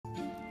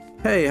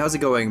Hey, how's it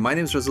going? My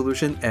name's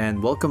Resolution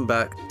and welcome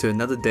back to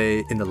another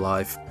day in the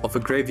life of a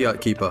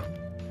Graveyardkeeper.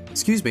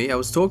 Excuse me, I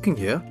was talking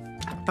here.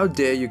 How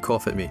dare you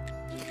cough at me?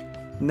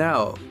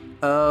 Now,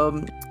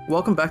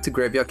 welcome back to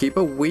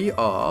Graveyardkeeper. We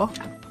are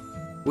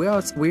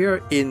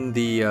in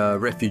the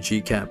refugee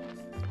camp,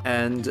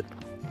 and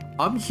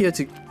I'm here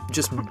to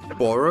just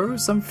borrow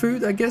some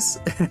food, I guess.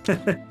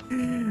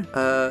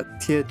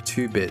 Tier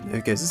 2 bit.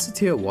 Okay, is this a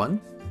tier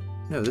 1?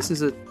 No, this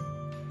is a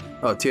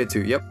tier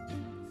 2. Yep,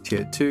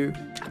 tier 2.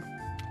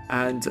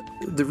 And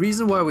the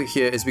reason why we're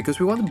here is because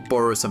we want to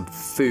borrow some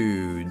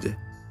food.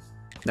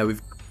 Now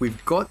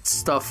we've got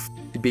stuff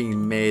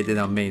being made in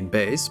our main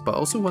base, but I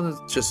also want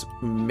to just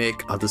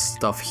make other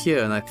stuff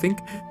here. And I think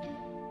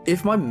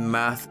if my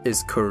math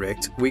is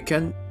correct, we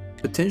can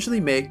potentially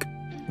make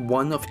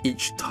one of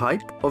each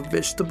type of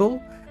vegetable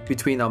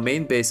between our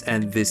main base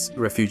and this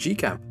refugee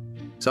camp.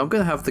 So I'm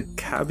gonna have the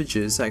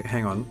cabbages.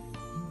 Hang on.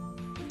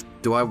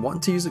 Do I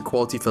want to use a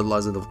quality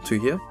fertilizer level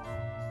 2 here?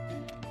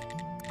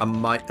 I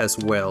might as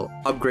well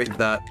upgrade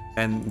that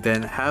and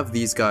then have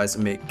these guys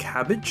make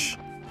cabbage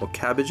or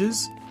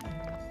cabbages.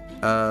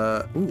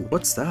 Ooh,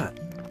 what's that?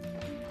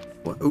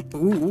 What?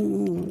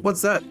 Ooh,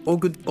 what's that? All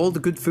the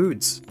good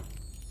foods.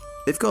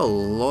 They've got a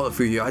lot of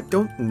food here. I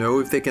don't know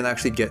if they can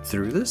actually get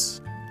through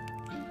this.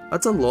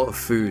 That's a lot of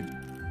food.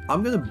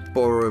 I'm gonna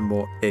borrow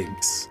more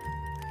eggs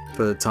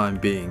for the time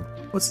being.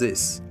 What's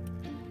this?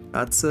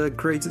 That's a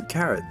grated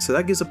carrot. So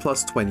that gives a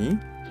plus 20.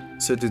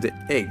 So do the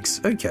eggs.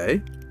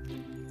 Okay.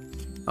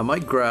 I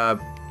might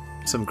grab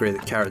some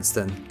grated carrots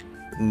then.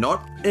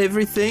 Not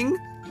everything,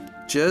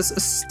 just a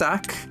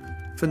stack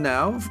for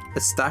now. A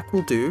stack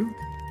will do.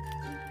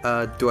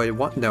 Do I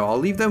want? No, I'll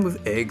leave them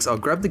with eggs. I'll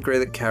grab the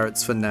grated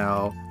carrots for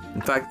now.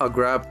 In fact, I'll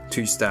grab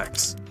 2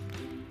 stacks.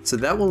 So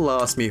that will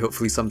last me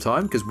hopefully some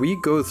time because we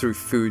go through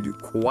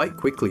food quite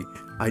quickly.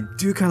 I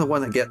do kind of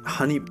want to get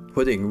honey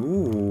pudding.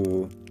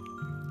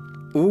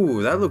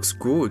 Ooh, that looks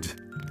good.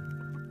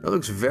 That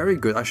looks very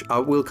good. I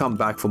will come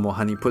back for more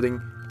honey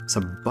pudding.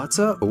 Some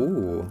butter.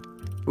 Ooh,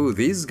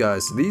 these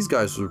guys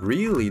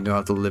really know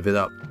how to live it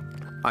up.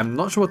 I'm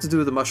not sure what to do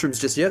with the mushrooms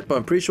just yet, but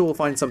I'm pretty sure we'll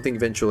find something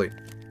eventually.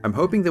 I'm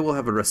hoping they will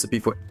have a recipe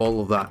for all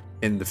of that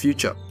in the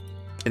future.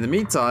 In the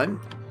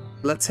meantime,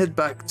 let's head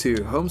back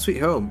to Home Sweet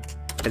Home.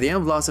 At the end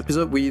of last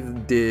episode, we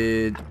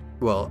did,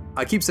 well,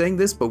 I keep saying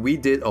this, but we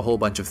did a whole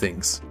bunch of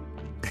things.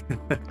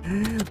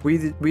 we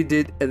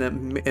did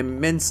an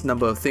immense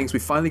number of things. We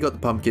finally got the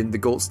pumpkin, the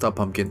gold star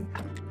pumpkin.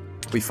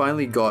 We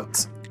finally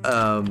got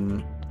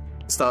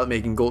started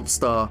making gold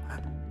star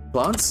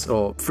plants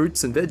or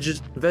fruits and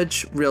veg.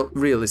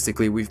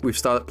 Realistically, we've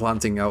started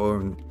planting our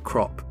own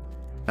crop,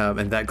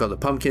 and that got the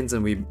pumpkins,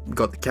 and we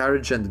got the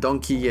carriage and the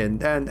donkey and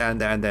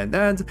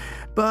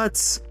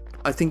but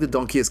I think the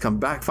donkey has come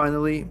back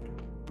finally.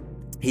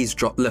 He's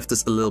left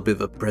us a little bit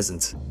of a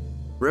present.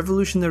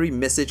 Revolutionary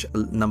message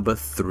number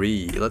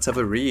 3. Let's have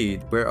a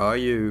read. Where are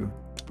you?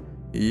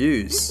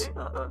 Use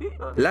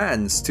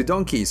lands to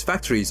donkeys,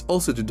 factories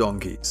also to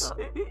donkeys.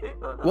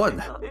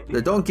 1.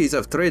 The donkeys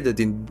have traded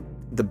in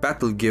the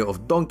battle gear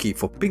of donkey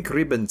for pink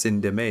ribbons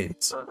in their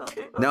manes.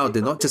 Now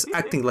they're not just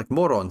acting like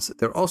morons,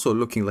 they're also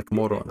looking like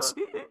morons.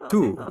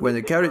 2. When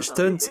the carriage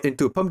turns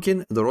into a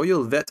pumpkin, the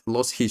royal vet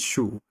lost his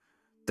shoe.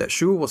 That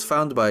shoe was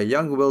found by a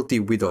young wealthy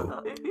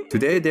widow.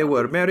 Today they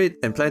were married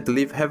and planned to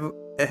live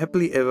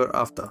happily ever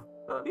after.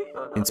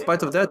 In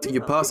spite of that, you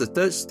passed the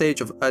 3rd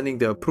stage of earning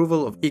the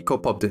approval of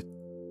Eco-Pop.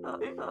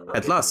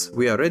 At last,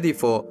 we are ready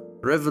for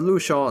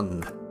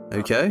revolution.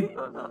 Okay?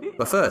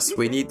 But first,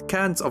 we need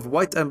cans of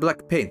white and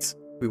black paint.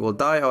 We will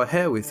dye our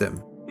hair with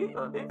them.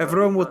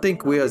 Everyone will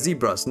think we are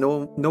zebras.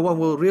 No one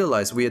will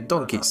realize we are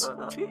donkeys.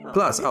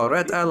 Plus, our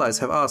rat allies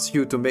have asked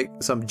you to make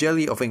some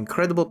jelly of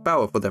incredible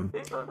power for them.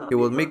 It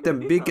will make them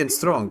big and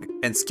strong,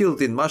 and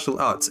skilled in martial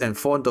arts, and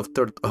fond of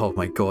oh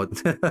my god.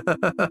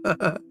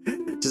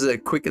 Just a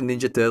quick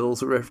Ninja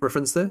Turtles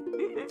reference there.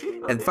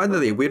 And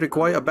finally, we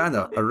require a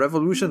banner. A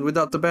revolution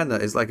without the banner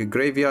is like a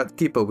graveyard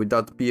keeper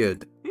without a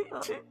beard.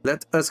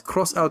 Let us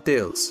cross our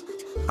tails.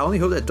 I only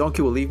hope that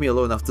donkey will leave me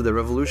alone after the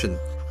revolution,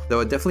 though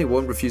I definitely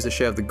won't refuse a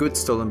share of the goods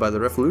stolen by the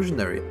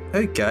revolutionary.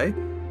 Okay,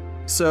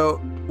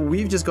 so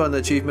we've just got an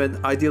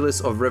achievement,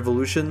 Idealist of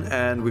Revolution,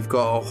 and we've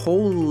got a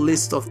whole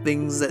list of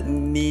things that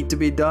need to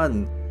be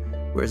done.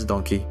 Where's the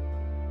donkey?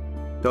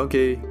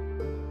 Donkey.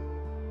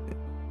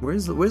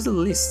 Where's the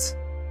list?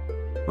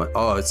 What?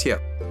 Oh, it's here.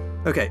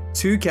 Okay,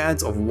 2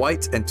 cans of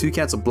white and 2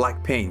 cans of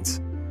black paint.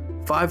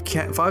 5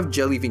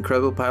 jelly of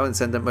incredible power and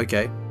send them,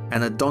 okay.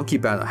 And a donkey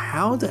banner.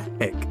 How the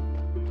heck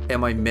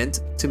am I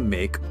meant to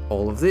make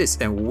all of this?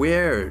 And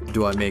where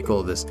do I make all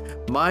of this?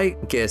 My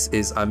guess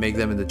is I make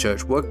them in the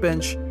church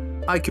workbench.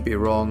 I could be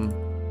wrong.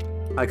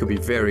 I could be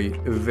very,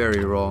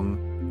 very wrong.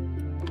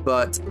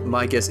 But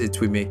my guess is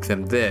we make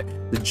them there.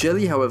 The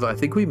jelly, however, I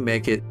think we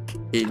make it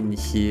in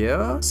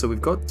here. So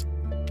we've got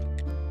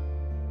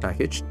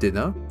package,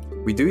 dinner.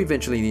 We do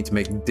eventually need to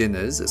make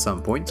dinners at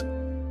some point.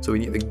 So we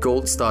need the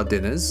gold star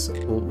dinners.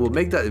 We'll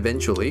make that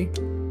eventually.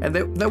 And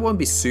that won't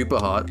be super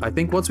hard. I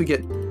think once we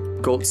get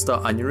gold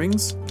star onion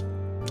rings,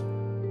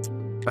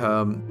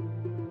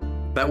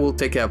 That will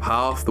take care of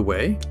half the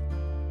way.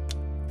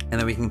 And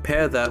then we can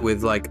pair that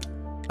with like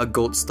a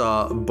gold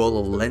star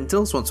bowl of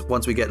lentils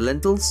once we get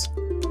lentils.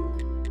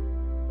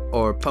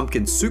 Or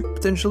pumpkin soup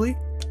potentially.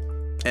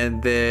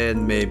 And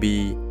then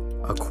maybe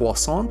a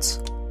croissant.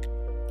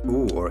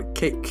 Ooh, or a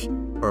cake.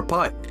 Or a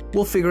pie.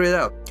 We'll figure it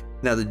out.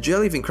 Now the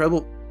jelly of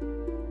incredible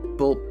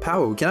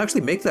power. We can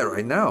actually make that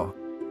right now.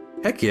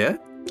 Heck yeah.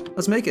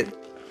 Let's make it.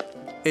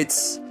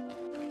 It's...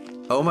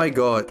 Oh my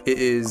god. It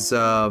is...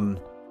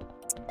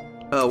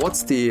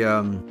 what's the...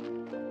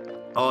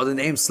 Oh, the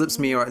name slips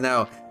me right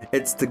now.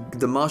 It's the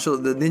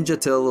Ninja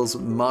Turtles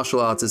martial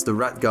artist, the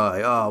rat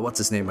guy. Ah, what's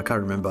his name? I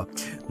can't remember.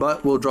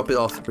 But we'll drop it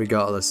off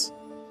regardless.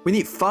 We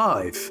need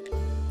 5.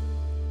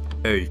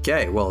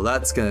 Okay, well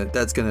that's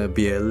gonna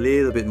be a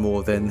little bit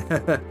more than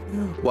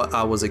what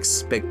I was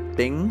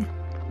expecting.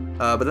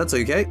 But that's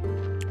okay.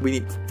 We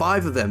need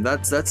 5 of them.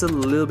 That's a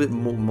little bit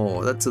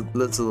more. That's a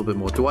little bit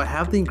more. Do I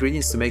have the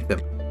ingredients to make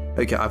them?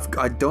 Okay,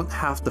 I don't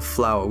have the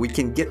flour. We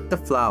can get the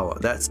flour.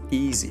 That's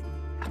easy.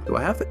 Do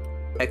I have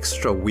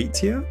extra wheat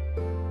here?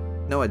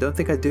 No, I don't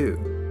think I do.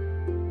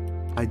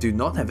 I do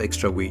not have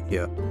extra wheat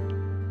here.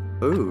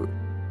 Ooh,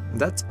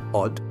 that's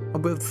odd. I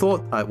would have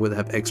thought I would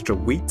have extra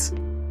wheat.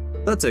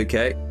 That's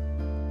okay.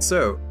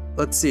 So,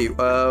 let's see.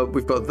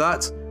 We've got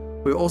that.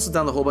 We've also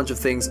done a whole bunch of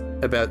things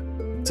about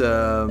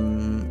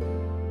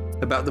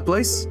the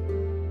place.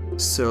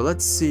 So,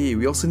 let's see.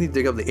 We also need to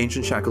dig up the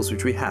ancient shackles,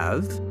 which we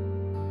have.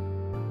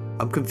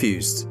 I'm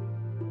confused.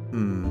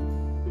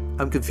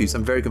 I'm confused.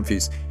 I'm very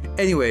confused.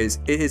 Anyways,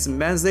 it is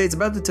Man's Day. It's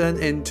about to turn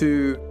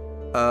into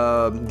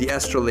the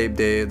astrolabe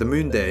day, the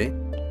moon day.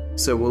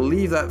 So we'll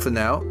leave that for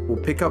now.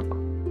 We'll pick up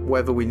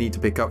whatever we need to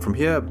pick up from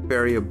here.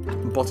 Bury a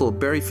bottle of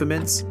berry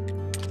ferments.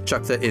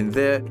 Chuck that in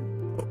there.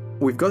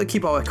 We've got to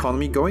keep our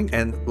economy going.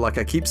 And like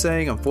I keep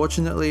saying,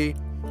 unfortunately,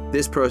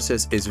 this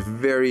process is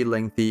very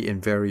lengthy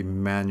and very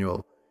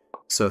manual.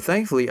 So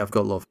thankfully, I've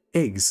got a lot of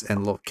eggs and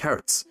a lot of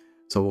carrots.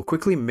 So we'll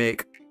quickly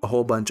make a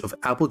whole bunch of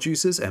apple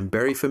juices and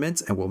berry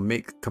ferments, and we'll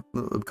make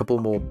a couple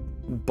more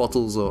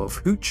bottles of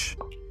hooch.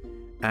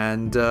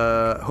 And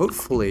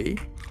hopefully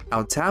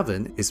our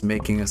tavern is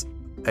making us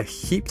a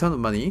heap ton of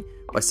money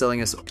by selling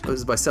the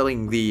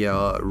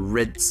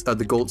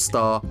the gold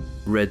star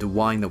red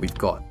wine that we've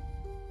got.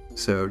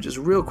 So just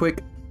real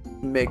quick,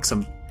 make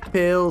some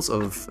pails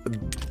of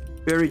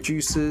berry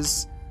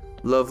juices.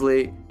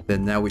 Lovely.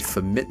 Then now we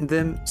ferment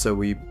them. So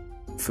we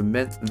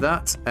ferment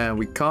that, and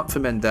we can't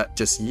ferment that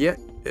just yet.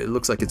 It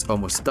looks like it's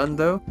almost done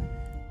though.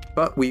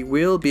 But we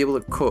will be able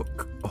to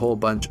cook a whole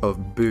bunch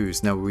of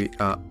booze. Now we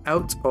are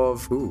out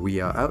of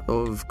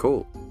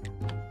coal.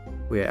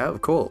 We are out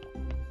of coal.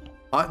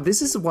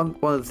 This is one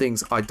of the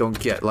things I don't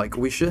get. Like,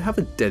 we should have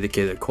a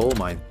dedicated coal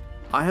mine.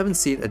 I haven't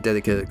seen a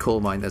dedicated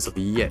coal mine as of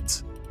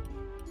yet.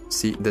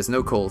 See, there's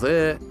no coal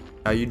there.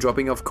 Are you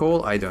dropping off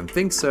coal? I don't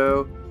think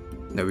so.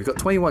 No, we've got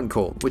 21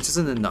 coal, which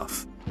isn't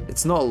enough.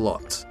 It's not a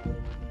lot.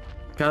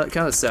 Kind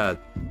of sad.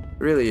 It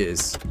really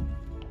is.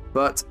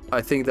 But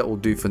I think that will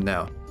do for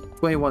now.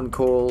 21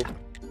 coal.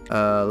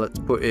 Let's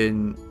put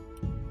in...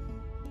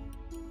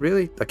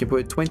 Really? I can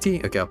put in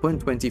 20? Okay, I'll put in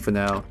 20 for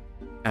now.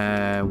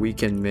 And we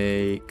can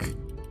make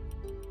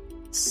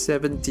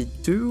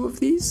 72 of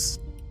these?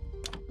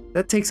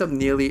 That takes up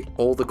nearly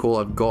all the coal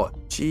I've got.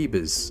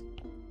 Jeebus.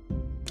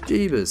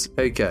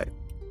 Okay.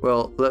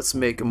 Well, let's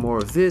make more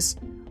of this.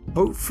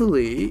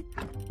 Hopefully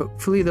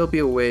there'll be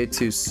a way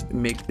to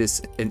make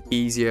this an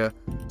easier,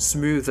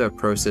 smoother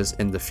process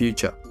in the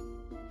future.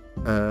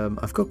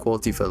 I've got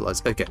quality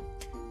fertilizer. Okay,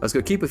 let's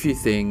go keep a few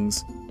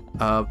things.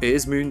 It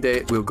is Moon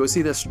Day. We'll go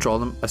see the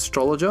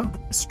astrologer.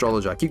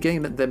 I keep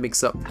getting them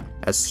mixed up.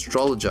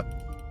 Astrologer.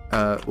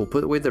 We'll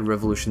put away the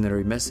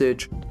revolutionary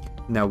message.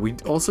 Now we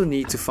also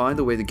need to find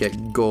a way to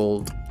get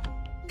gold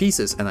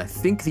pieces, and I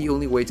think the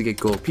only way to get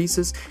gold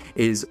pieces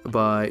is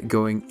by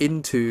going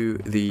into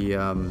the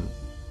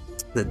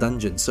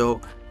dungeon.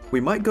 So we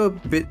might go a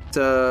bit.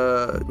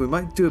 We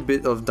might do a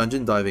bit of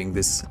dungeon diving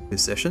this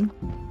session.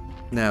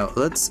 Now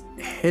let's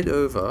head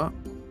over.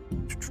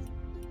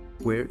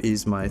 Where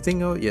is my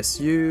thingo? Yes,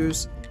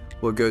 use.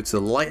 We'll go to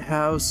the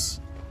lighthouse.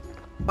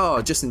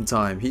 Oh, just in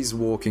time. He's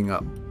walking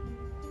up.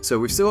 So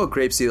we've still got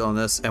grapeseed on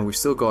us, and we've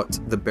still got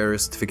the burial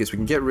certificates. We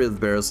can get rid of the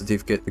burial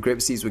certificate. The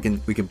grape seeds we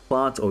can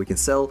plant or we can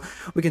sell.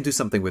 We can do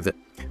something with it.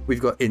 We've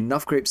got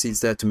enough grape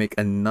seeds there to make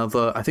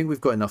another. I think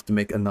we've got enough to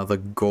make another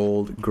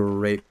gold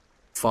grape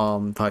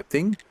farm type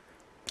thing.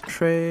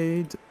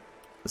 Trade.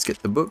 Let's get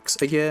the books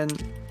again.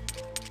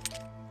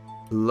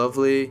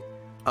 Lovely.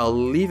 I'll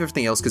leave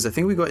everything else because I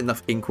think we've got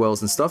enough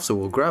inkwells and stuff. So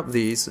we'll grab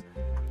these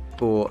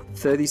for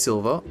 30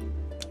 silver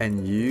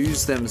and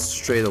use them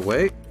straight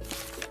away.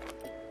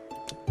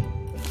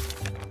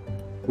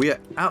 We are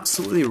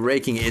absolutely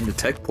raking in the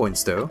tech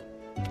points though.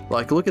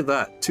 Like, look at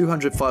that.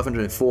 200,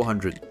 500, and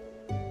 400.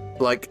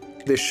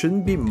 Like, there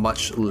shouldn't be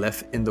much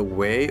left in the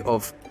way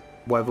of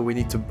whatever we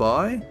need to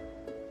buy.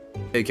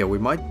 Okay, we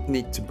might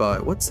need to buy...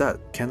 What's that?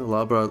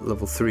 Candelabra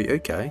level 3.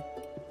 Okay.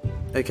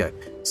 Okay,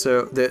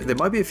 so there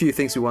might be a few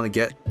things we want to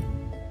get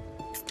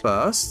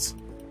first.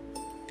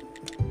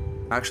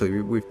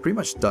 Actually, we've pretty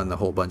much done a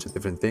whole bunch of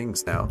different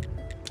things now.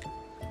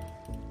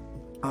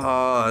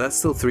 Ah, that's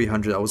still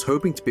 300. I was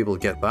hoping to be able to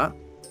get that.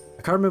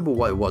 I can't remember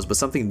what it was, but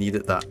something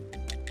needed that.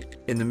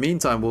 In the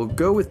meantime, we'll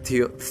go with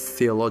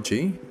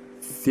theology,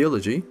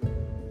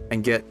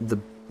 and get the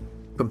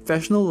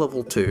confessional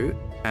level 2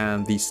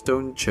 and the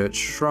stone church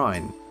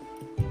shrine.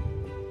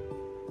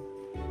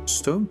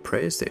 Stone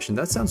prayer station.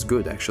 That sounds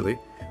good, actually.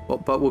 Well,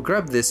 but we'll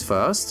grab this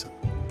first,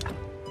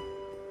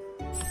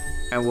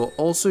 and we'll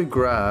also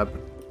grab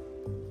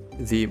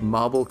the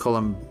marble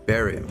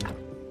columbarium.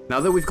 Now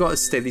that we've got a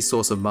steady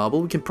source of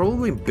marble, we can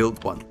probably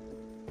build one.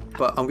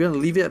 But I'm going to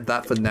leave it at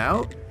that for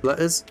now. Let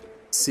us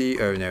see.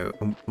 Oh no,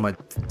 my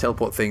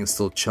teleport thing is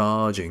still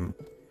charging.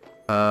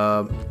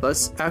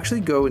 Let's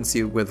actually go and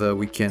see whether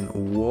we can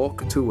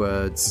walk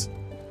towards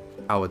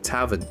our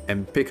tavern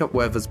and pick up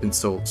whatever's been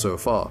sold so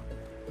far.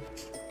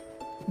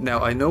 Now,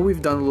 I know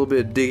we've done a little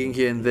bit of digging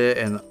here and there,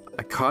 and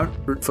I can't,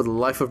 for the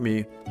life of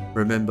me,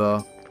 remember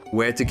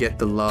where to get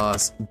the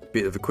last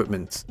bit of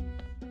equipment.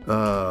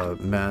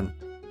 Man.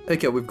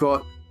 Okay, we've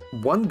got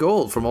 1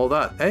 gold from all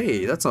that.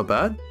 Hey, that's not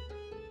bad.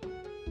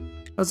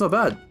 That's not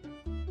bad.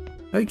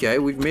 Okay,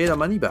 we've made our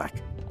money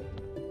back.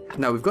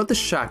 Now, we've got the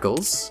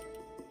shackles,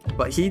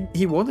 but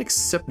he won't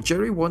accept,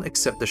 Jerry won't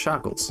accept the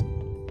shackles,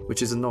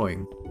 which is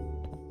annoying.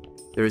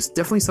 There is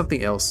definitely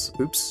something else.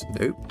 Oops,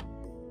 nope.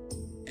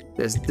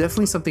 There's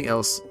definitely something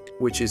else,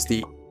 which is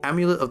the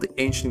Amulet of the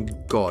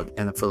Ancient God,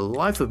 and for the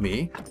life of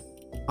me,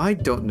 I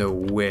don't know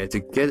where to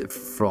get it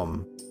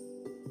from.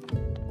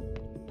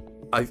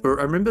 I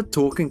remember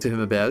talking to him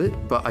about it,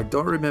 but I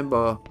don't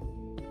remember.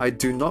 I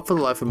do not for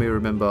the life of me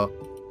remember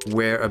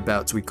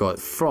whereabouts we got it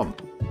from.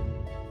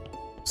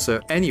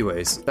 So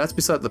anyways, that's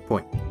beside the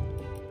point.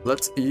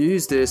 Let's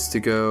use this to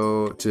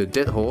go to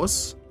Dead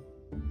Horse.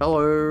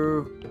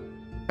 Hello.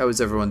 How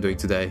is everyone doing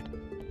today?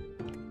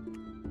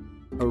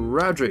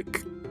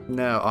 Radric.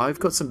 Now, I've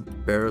got some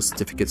burial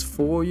certificates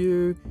for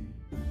you.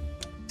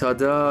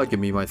 Ta-da, give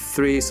me my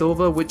 3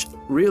 silver, which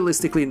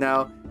realistically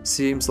now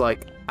seems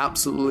like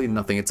absolutely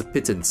nothing. It's a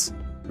pittance.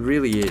 It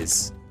really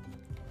is.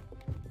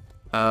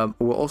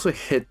 We'll also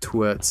head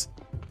towards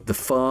the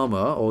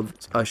farmer, or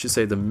I should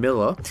say the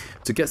miller,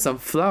 to get some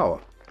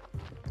flour.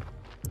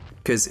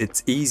 Because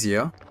it's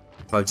easier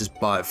if I just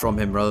buy it from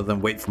him rather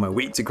than wait for my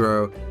wheat to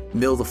grow,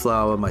 mill the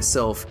flour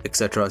myself,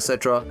 etc,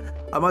 etc.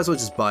 I might as well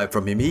just buy it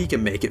from him. He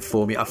can make it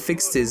for me. I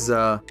fixed his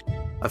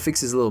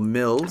little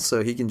mill,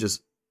 so he can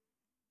just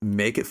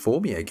make it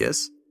for me, I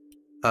guess.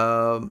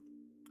 I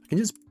can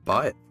just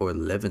buy it for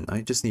 11.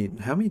 I just need...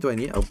 How many do I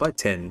need? I'll buy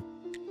 10.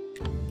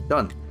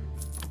 Done.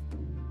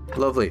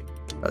 Lovely.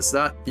 That's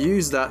that.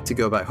 Use that to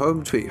go back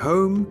home. Tweet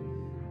home.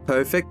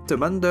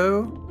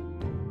 Perfectamundo.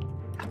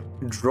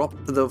 Drop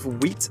the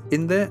wheat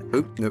in there.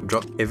 Oop, no,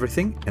 drop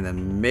everything. And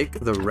then make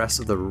the rest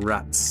of the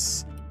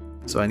rats.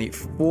 So I need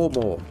 4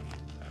 more.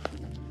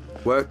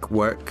 Work,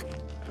 work.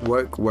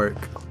 Work, work.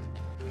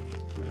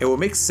 It will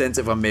make sense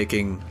if I'm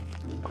making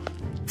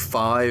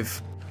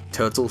 5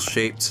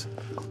 turtle-shaped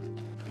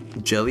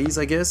jellies,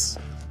 I guess.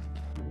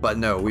 But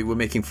no, we were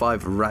making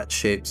 5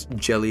 rat-shaped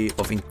jelly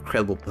of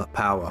incredible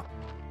power.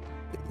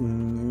 I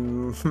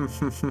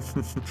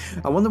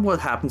wonder what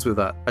happens with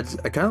that.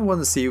 I kind of want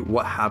to see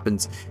what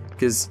happens,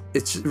 because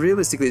it's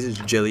realistically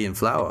just jelly and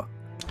flour.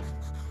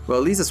 Well,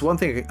 at least that's one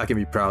thing I can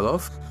be proud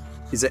of.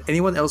 Is there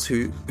anyone else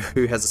who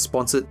has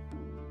sponsored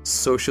a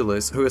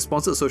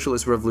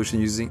socialist revolution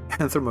using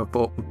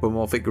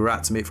anthropomorphic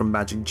rats made from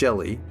magic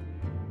jelly?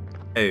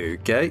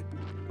 Okay,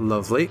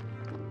 lovely.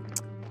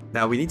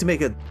 Now we need to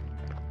make a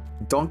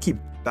donkey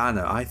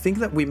banner. I think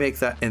that we make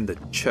that in the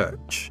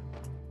church.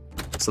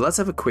 So let's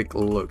have a quick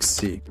look,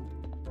 see.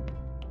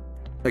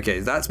 Okay,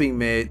 that's being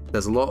made.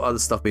 There's a lot of other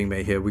stuff being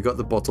made here. We got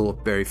the bottle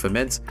of berry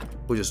ferment.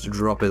 We'll just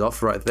drop it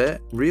off right there.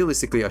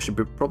 Realistically, I should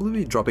probably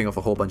be dropping off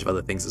a whole bunch of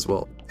other things as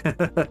well.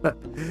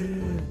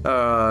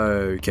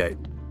 Okay.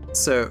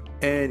 So,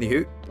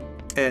 anywho.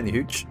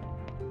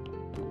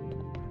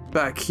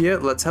 Back here,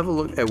 let's have a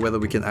look at whether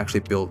we can actually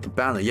build the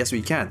banner. Yes,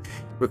 we can.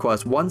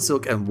 Requires 1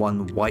 silk and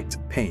 1 white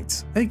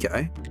paint.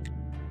 Okay.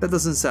 That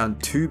doesn't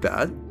sound too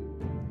bad.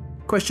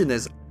 Question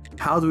is,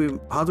 how do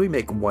we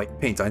make white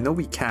paint? I know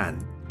we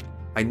can.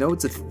 I know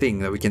it's a thing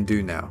that we can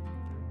do now.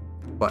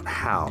 But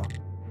how?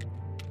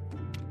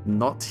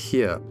 Not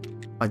here.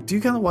 I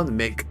do kind of want to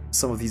make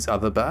some of these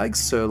other bags.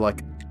 So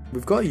like,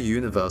 we've got a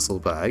universal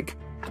bag.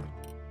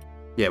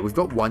 Yeah, we've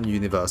got 1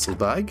 universal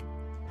bag.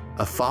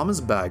 A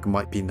farmer's bag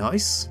might be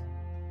nice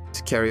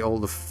to carry all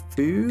the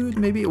food.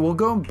 Maybe we'll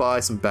go and buy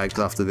some bags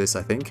after this,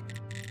 I think.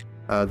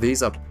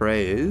 These are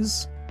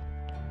prayers.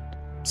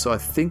 So I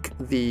think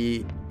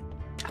the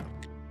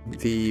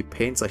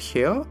paints are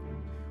here.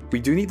 We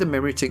do need the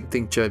memory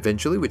tincture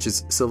eventually, which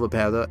is silver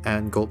powder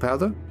and gold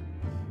powder.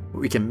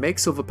 We can make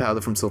silver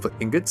powder from silver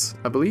ingots,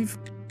 I believe.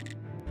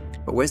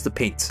 But where's the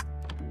paint?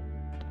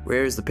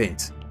 Where is the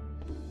paint?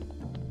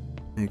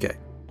 Okay,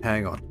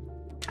 hang on.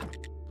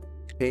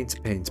 Paint,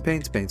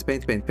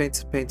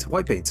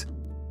 white paint.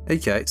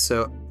 Okay,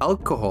 so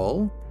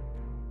alcohol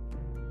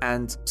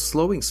and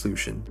slowing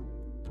solution.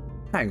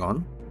 Hang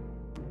on.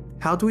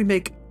 How do we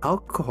make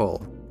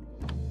alcohol?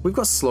 We've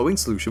got slowing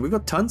solution. We've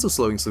got tons of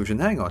slowing solution.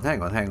 Hang on.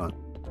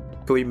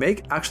 Can we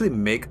actually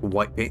make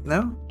white paint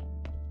now?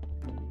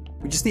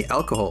 We just need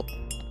alcohol.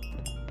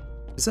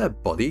 Is that a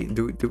body?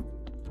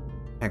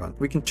 Hang on.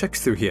 We can check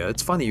through here.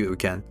 It's funny we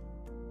can.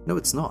 No,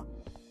 it's not.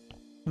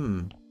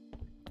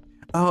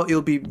 Oh,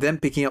 it'll be them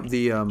picking up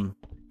the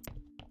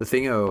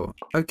thing. Oh,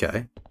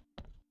 okay.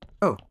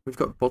 Oh, we've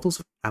got bottles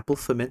of apple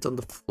ferment on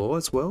the floor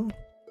as well.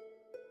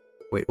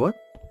 Wait, what?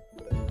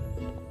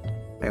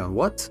 Hang on,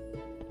 what?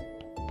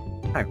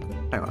 Hang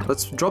on.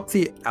 Let's drop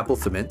the apple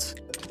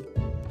ferment.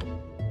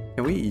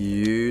 Can we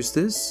use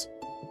this?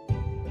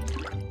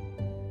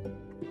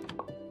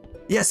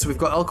 Yes, we've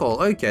got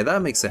alcohol. Okay,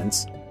 that makes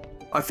sense.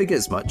 I figured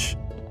as much.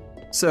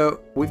 So,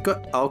 we've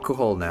got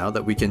alcohol now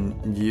that we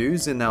can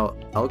use in our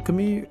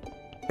alchemy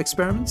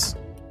experiments,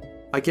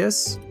 I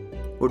guess.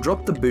 We'll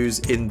drop the booze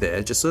in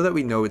there just so that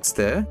we know it's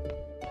there.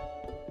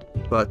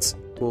 But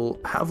we'll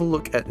have a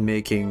look at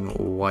making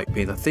white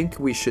paint. I think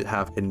we should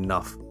have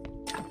enough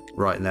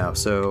right now.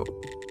 So,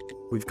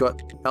 we've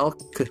got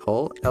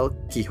alcohol.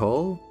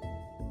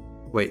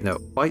 Wait, no,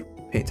 white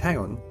paint. Hang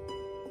on.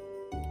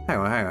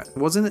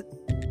 Wasn't it?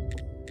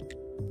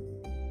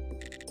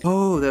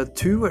 Oh, there are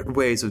two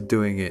ways of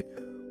doing it.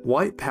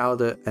 White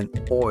powder and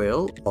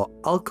oil, or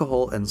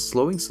alcohol and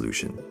slowing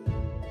solution.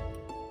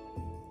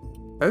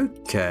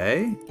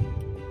 Okay.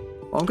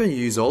 I'm going to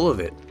use all of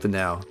it for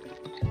now.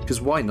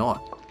 Because why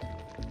not?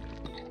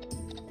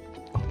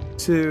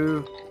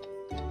 2,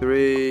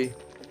 3,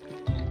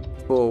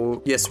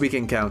 4. Yes, we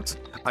can count.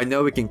 I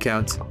know we can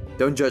count.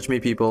 Don't judge me,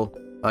 people.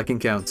 I can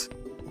count.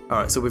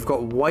 Alright, so we've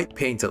got white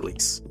paint at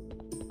least.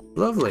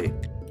 Lovely.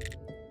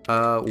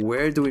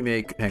 Where do we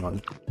make... Hang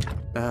on.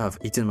 I've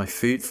eaten my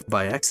food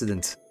by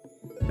accident.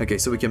 Okay,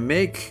 so we can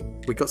make...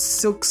 We got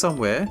silk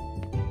somewhere.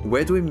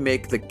 Where do we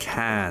make the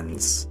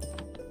cans?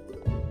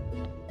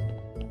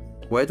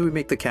 Where do we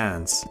make the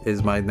cans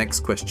is my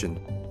next question.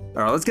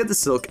 Alright, let's get the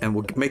silk and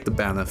we'll make the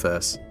banner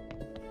first.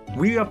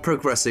 We are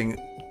progressing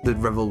the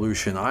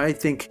revolution. I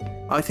think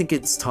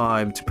it's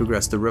time to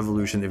progress the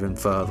revolution even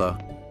further.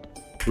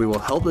 We will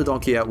help the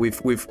donkey out.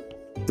 We've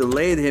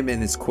delayed him in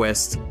his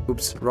quest.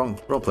 Oops, wrong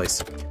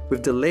place.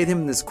 We've delayed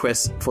him in his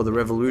quest for the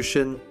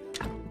revolution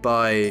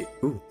by...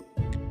 Ooh.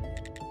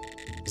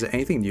 Is there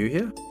anything new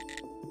here?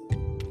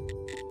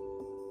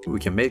 We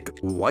can make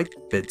white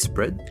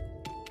bedspread.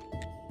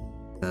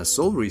 And a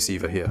soul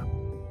receiver here.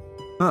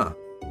 Huh.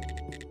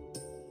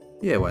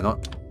 Yeah, why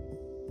not?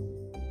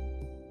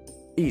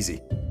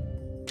 Easy.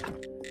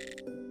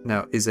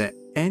 Now, is there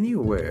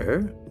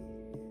anywhere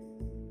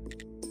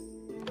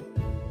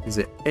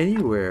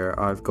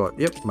I've got...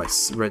 Yep, my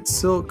red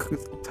silk.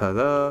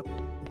 Ta-da.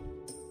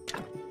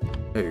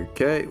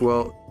 Okay,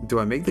 well, do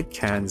I make the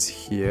cans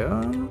here?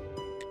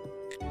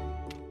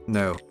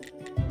 No.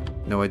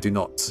 No, I do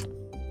not.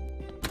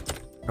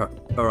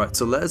 Alright,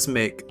 so let's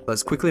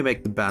quickly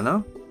make the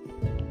banner.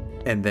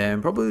 And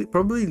then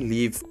probably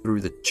leave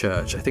through the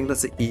church. I think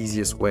that's the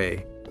easiest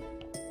way.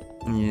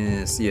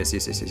 Yes.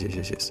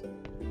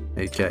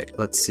 Okay,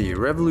 let's see.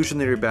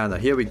 Revolutionary banner.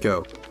 Here we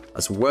go.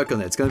 Let's work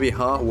on it. It's gonna be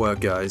hard work,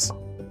 guys.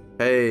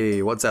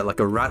 Hey, what's that? Like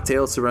a rat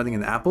tail surrounding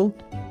an apple?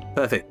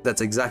 Perfect.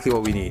 That's exactly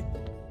what we need.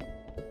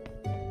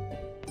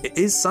 It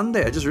is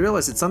Sunday. I just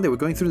realized it's Sunday. We're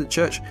going through the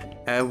church.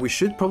 And we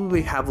should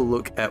probably have a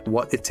look at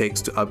what it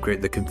takes to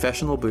upgrade the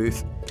confessional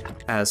booth.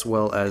 As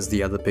well as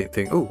the other big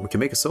thing. Oh, we can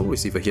make a soul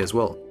receiver here as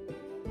well.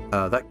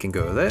 That can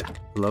go there.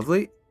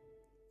 Lovely.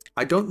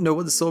 I don't know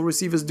what the soul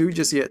receivers do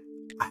just yet.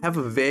 I have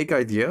a vague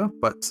idea,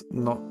 but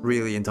not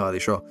really entirely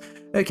sure.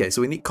 Okay,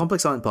 so we need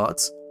complex iron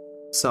parts,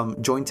 some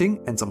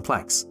jointing, and some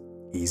planks.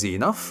 Easy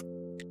enough.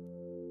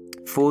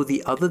 For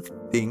the other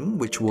thing,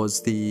 which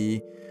was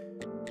the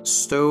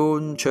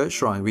stone church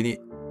shrine,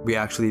 we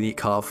actually need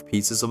carved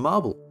pieces of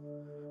marble.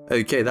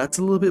 Okay, that's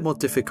a little bit more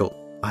difficult.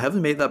 I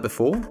haven't made that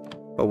before,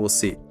 but we'll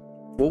see.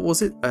 What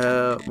was it?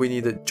 We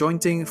needed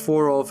jointing,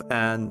 4 of,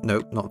 and...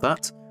 Nope, not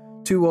that.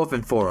 2 of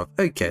and 4 of.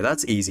 Okay,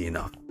 that's easy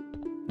enough.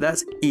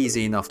 That's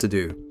easy enough to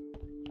do.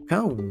 I'm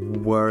kind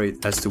of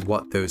worried as to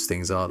what those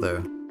things are,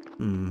 though.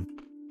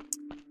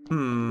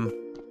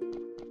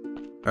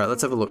 Alright,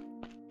 let's have a look.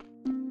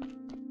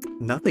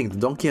 Nothing. The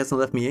donkey hasn't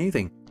left me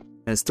anything.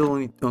 And there's still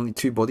only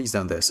 2 bodies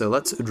down there. So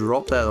let's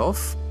drop that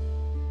off.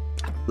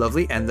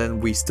 Lovely. And then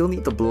we still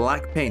need the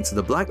black paint. So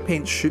the black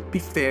paint should be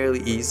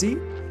fairly easy.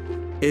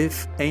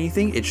 If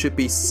anything, it should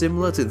be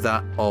similar to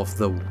that of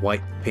the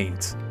white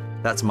paint.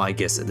 That's my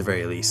guess at the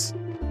very least.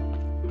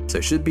 So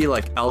it should be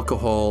like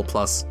alcohol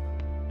plus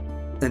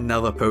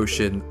another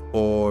potion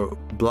or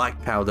black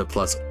powder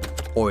plus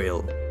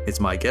oil. It's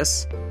my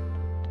guess.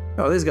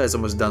 Oh, this guy's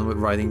almost done with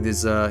writing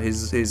this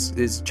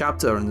his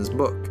chapter in this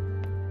book.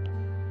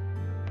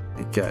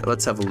 Okay,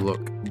 let's have a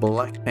look.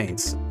 Black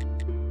paints.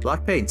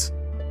 Black paints.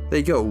 There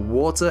you go.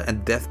 Water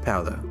and death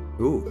powder.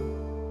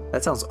 Ooh,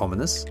 that sounds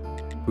ominous.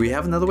 Do we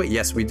have another way?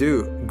 Yes, we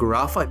do.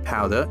 Graphite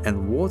powder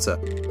and water.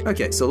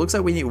 Okay, so it looks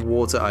like we need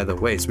water either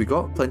way. So we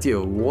got plenty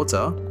of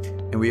water,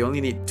 and we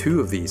only need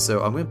 2 of these.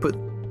 So I'm going to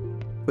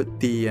put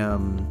the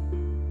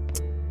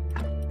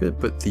gonna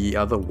put the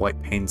other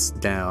white paints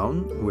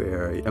down.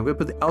 Where I'm gonna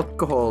put the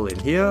alcohol in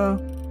here.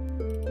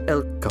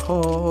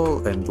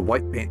 Alcohol and the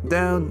white paint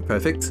down.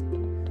 Perfect.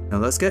 Now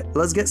let's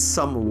get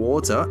some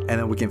water, and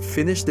then we can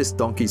finish this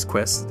donkey's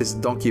quest, this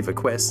donkey-ver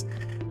quest,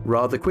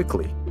 rather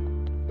quickly.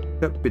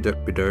 Now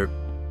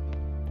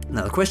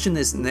the question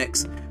is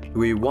next: do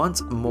we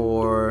want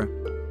more?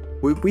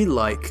 Would we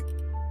like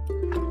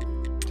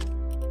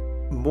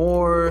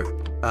more?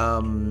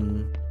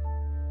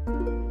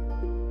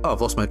 Oh,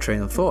 I've lost my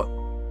train of thought.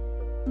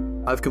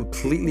 I've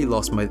completely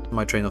lost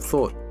my train of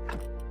thought.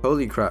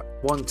 Holy crap!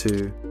 1,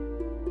 2,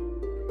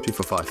 3,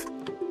 4, 5.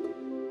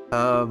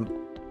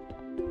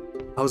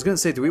 I was gonna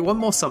say, do we want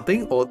more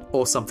something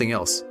or something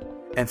else?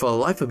 And for the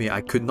life of me,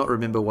 I could not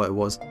remember what it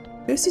was.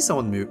 Did I see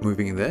someone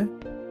moving in there?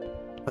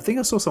 I think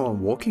I saw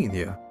someone walking in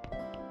here.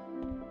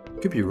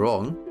 Could be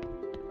wrong.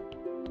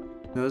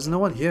 No, there's no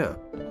one here.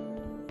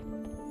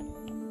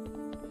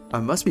 I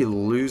must be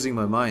losing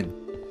my mind.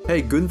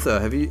 Hey Gunther,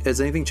 has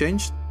anything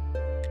changed?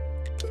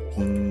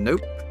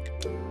 Nope.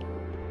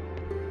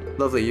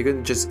 Lovely, you're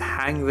gonna just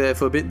hang there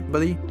for a bit,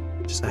 buddy?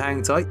 Just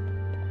hang tight.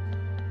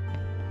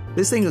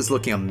 This thing is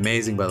looking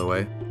amazing, by the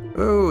way.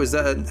 Oh, is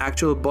that an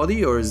actual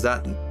body, or is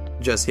that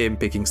just him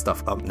picking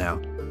stuff up now?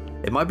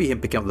 It might be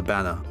him picking up the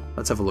banner.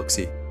 Let's have a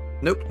look-see.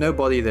 Nope, no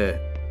body there.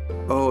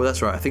 Oh,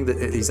 that's right. I think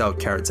that he's out of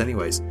carrots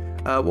anyways.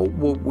 What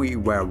were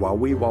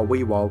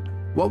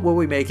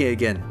we making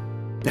again?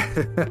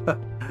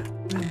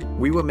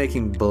 We were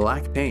making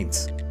black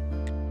paint.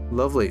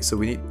 Lovely. So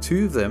we need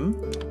 2 of them.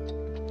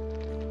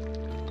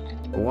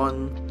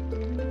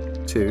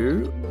 1,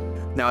 2.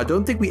 Now, I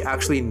don't think we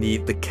actually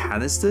need the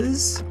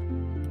canisters,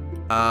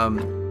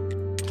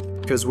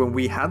 because when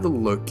we had a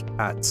look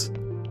at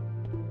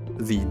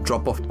the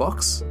drop-off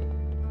box,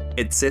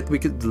 it said we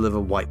could deliver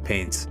white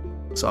paint.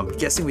 So I'm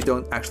guessing we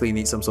don't actually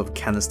need some sort of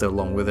canister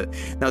along with it.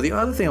 Now, the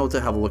other thing I want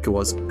to have a look at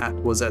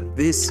was at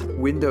this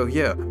window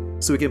here.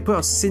 So we can put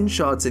our sin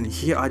shards in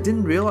here. I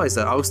didn't realize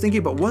that. I was thinking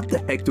about what the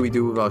heck do we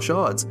do with our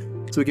shards?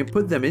 So we can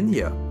put them in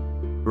here.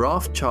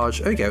 Raft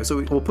charge. Okay,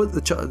 so we'll put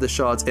the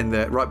shards in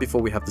there right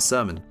before we have the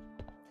sermon.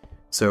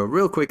 So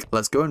real quick,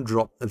 let's go and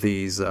drop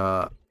these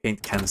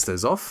paint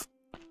canisters off,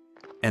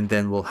 and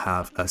then we'll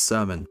have a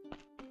sermon.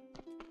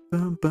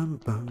 Bum,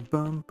 bum, bum,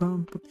 bum,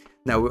 bum.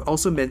 Now we're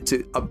also meant to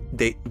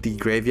update the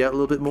graveyard a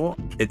little bit more.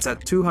 It's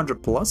at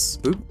 200 plus.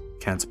 Oop,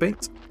 can't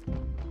paint.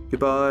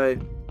 Goodbye.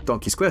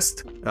 Donkey's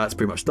Quest. That's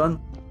pretty much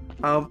done.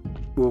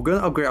 We're going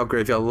to upgrade our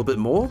graveyard a little bit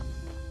more,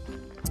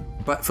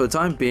 but for the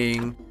time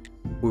being,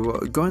 we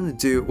were going to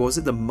do, was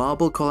it the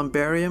marble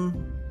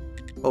columbarium?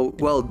 Oh,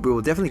 well, we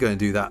were definitely going to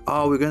do that.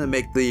 Oh, we're going to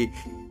make the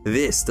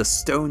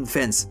stone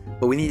fence,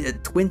 but we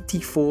need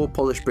 24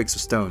 polished bricks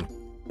of stone.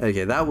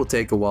 Okay, that will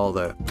take a while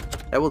though.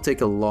 That will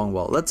take a long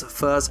while. Let's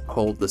first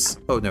hold this.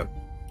 Oh no.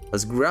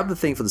 Let's grab the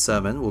thing for the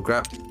sermon. We'll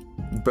grab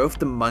both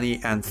the money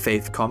and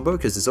faith combo,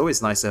 because it's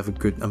always nice to have a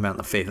good amount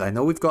of faith. I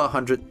know we've got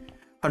 100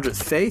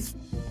 faith,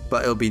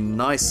 but it'll be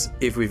nice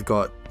if we've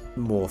got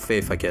more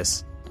faith, I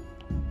guess.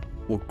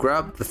 We'll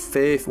grab the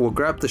faith. We'll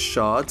grab the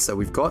shards that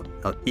we've got.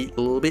 I'll eat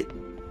a little bit.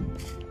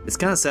 It's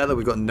kind of sad that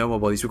we've got no more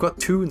bodies. We've got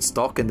 2 in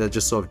stock and they're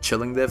just sort of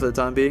chilling there for the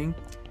time being.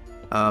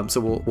 So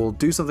we'll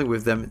do something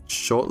with them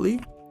shortly.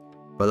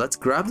 But let's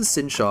grab the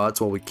sin shards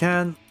while we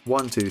can.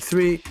 1, 2,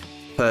 3.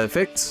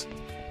 Perfect.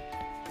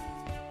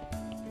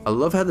 I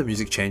love how the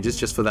music changes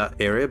just for that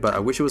area, but I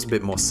wish it was a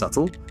bit more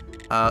subtle.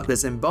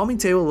 There's embalming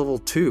table level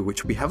 2,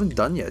 which we haven't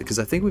done yet, because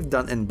I think we've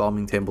done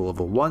embalming table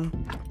level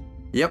 1.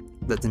 Yep,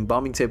 that's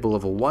embalming table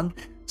level 1.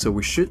 So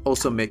we should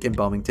also make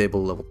embalming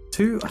table level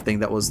 2. I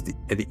think that was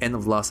at the end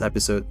of last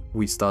episode,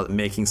 we started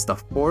making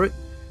stuff for it.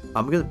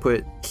 I'm going to put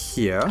it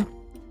here,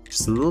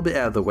 just a little bit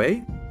out of the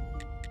way.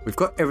 We've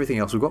got everything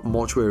else. We've got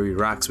mortuary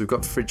racks. We've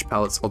got fridge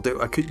pallets,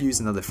 although I could use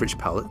another fridge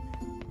pallet.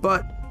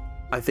 But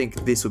I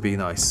think this would be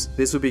nice.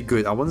 This would be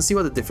good. I want to see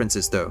what the difference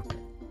is though.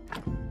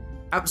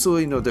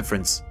 Absolutely no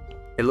difference.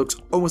 It looks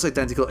almost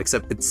identical,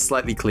 except it's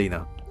slightly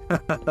cleaner.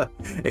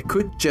 It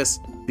could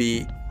just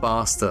be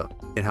faster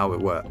in how it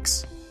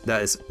works.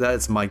 That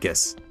is my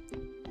guess.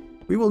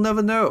 We will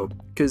never know,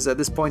 because at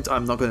this point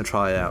I'm not going to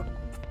try it out.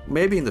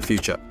 Maybe in the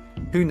future.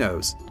 Who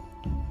knows?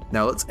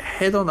 Now let's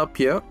head on up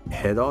here.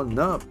 Head on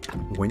up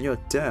when you're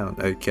down.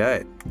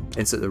 Okay.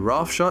 Insert the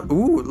raft shard.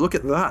 Ooh, look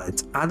at that.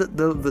 It's added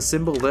the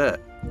symbol there.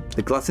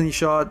 The gluttony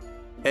shard.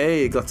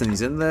 Hey,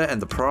 gluttony's in there,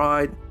 and the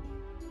pride.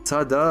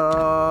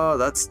 Ta-da!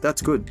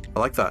 That's good. I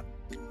like that.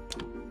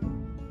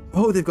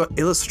 Oh, they've got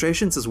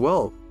illustrations as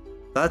well.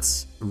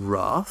 That's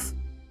wrath.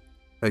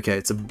 Okay,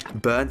 it's a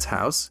burnt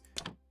house.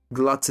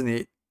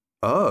 Gluttony.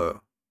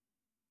 Oh.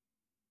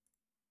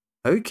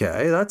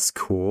 Okay, that's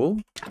cool.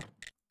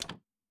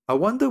 I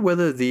wonder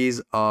whether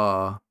these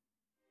are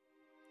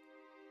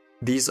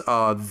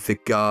the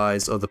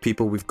guys or the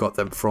people we've got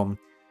them from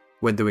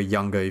when they were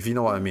younger, if you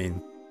know what I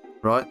mean,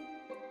 right?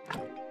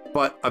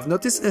 But I've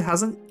noticed it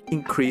hasn't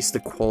increased the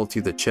quality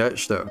of the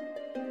church though.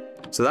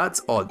 So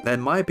that's odd.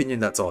 In my opinion,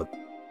 that's odd.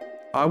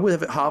 I would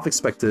have half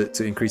expected it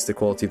to increase the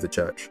quality of the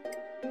church.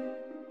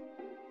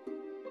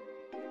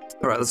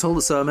 Alright, let's hold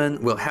a sermon.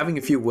 We're having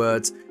a few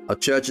words. Our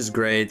church is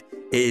great.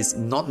 It is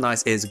not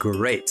nice, it is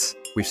great.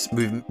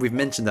 We've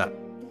mentioned that.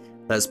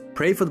 Let's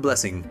pray for the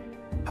blessing.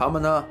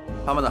 Hamana,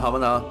 hamana,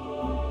 hamana,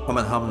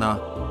 hamana,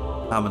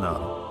 hamana,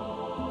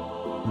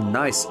 hamana.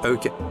 Nice,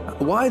 okay.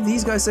 Why are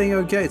these guys saying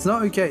okay? It's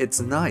not okay,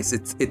 it's nice.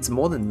 It's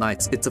more than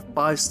nice. It's a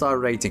 5-star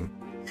rating.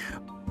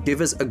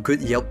 Give us a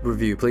good Yelp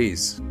review,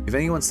 please. If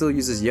anyone still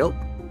uses Yelp,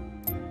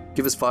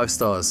 give us 5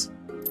 stars.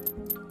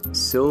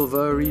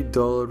 Silvery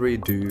dollary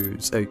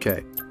dues.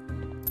 Okay.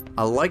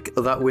 I like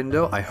that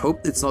window. I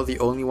hope it's not the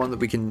only one that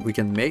we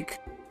can make.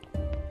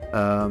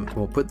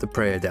 We'll put the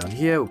prayer down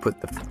here. We'll put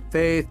the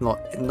faith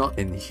not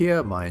in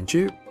here, mind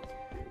you.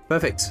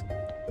 Perfect.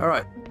 All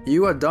right,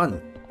 you are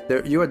done.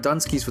 You are done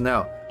skis for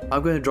now.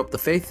 I'm going to drop the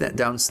faith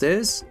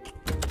downstairs.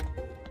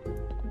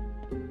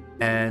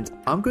 And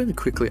I'm going to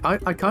quickly...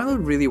 I kind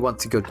of really want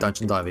to go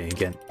dungeon diving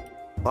again.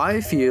 I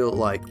feel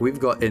like we've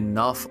got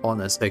enough on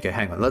us. Okay,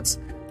 hang on. Let's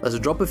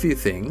drop a few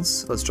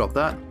things. Let's drop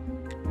that.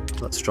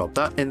 Let's drop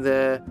that in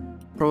there.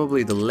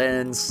 Probably the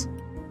lens.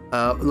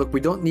 Look, we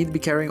don't need to be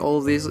carrying all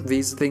of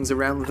these things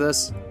around with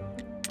us.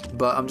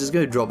 But I'm just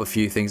going to drop a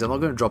few things. I'm not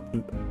going to drop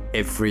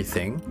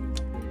everything.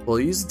 We'll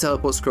use the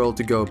teleport scroll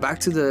to go back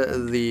to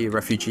the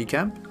refugee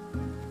camp.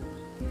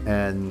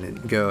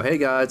 And go, hey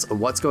guys,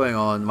 what's going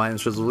on?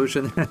 Minus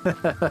resolution.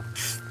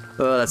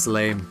 Oh, that's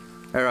lame.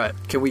 Alright,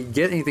 can we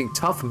get anything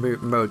tough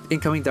mode?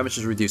 Incoming damage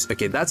is reduced.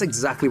 Okay, that's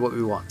exactly what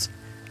we want.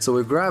 So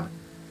we'll grab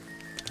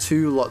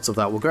 2 lots of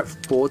that. We'll grab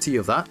 40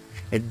 of that.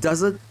 It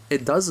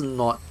does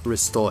not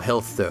restore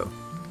health though,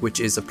 which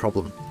is a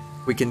problem.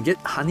 We can get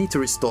honey to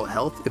restore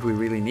health if we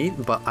really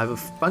need, but I have a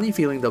funny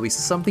feeling there'll be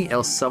something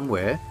else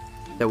somewhere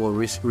that will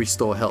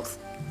restore health.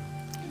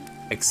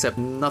 Except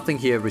nothing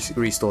here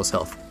restores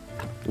health.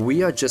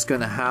 We are just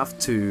gonna have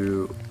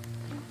to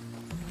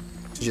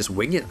just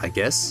wing it, I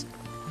guess.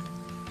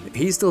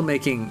 He's still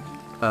making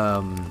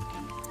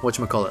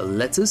whatchamacallit,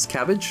 lettuce,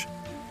 cabbage.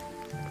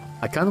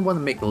 I kind of want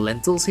to make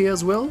lentils here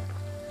as well.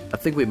 I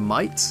think we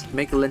might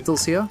make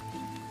lentils here.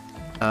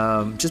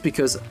 Just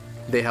because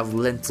they have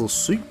lentil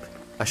soup.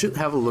 I should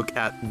have a look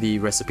at the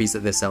recipes that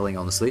they're selling,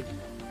 honestly.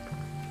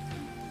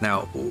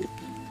 Now,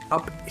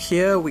 up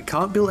here, we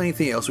can't build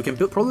anything else. We can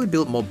probably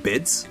build more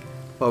beds.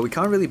 But we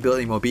can't really build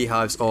any more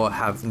beehives or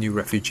have new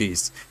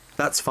refugees.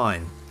 That's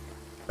fine.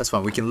 That's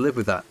fine. We can live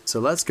with that. So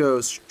let's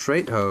go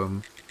straight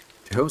home.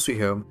 To home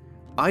sweet home.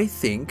 I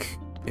think,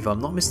 if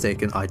I'm not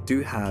mistaken, I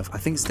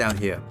think it's down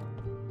here.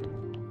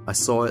 I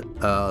saw it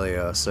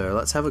earlier. So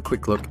let's have a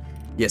quick look.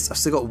 Yes, I've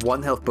still got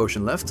 1 health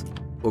potion left.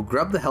 We'll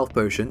grab the health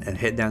potion and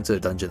head down to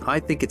the dungeon. I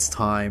think it's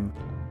time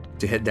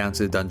to head down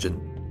to the dungeon.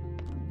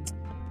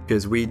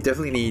 Because we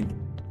definitely need...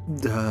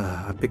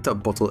 I picked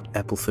up bottled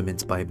apple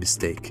ferment by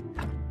mistake.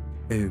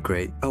 Oh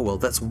great. Oh well,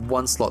 that's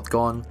 1 slot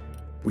gone.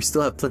 We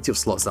still have plenty of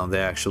slots down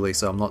there actually,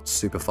 so I'm not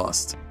super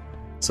fast.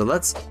 So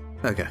let's...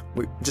 Okay,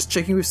 we're just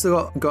checking we've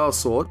still got our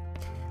sword.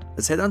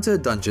 Let's head down to the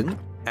dungeon,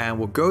 and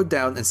we'll go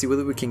down and see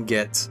whether we can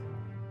get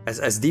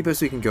as deep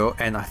as we can go,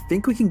 and I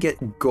think we can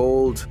get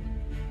gold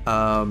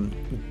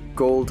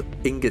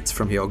ingots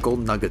from here, or gold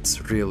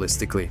nuggets,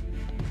 realistically.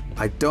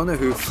 I don't know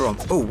who from.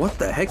 Oh, what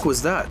the heck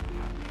was that?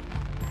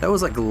 That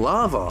was like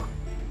lava.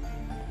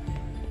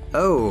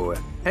 Oh,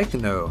 heck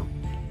no.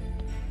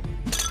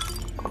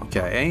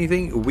 Okay,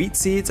 anything? Wheat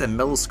seeds and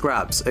metal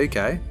scraps.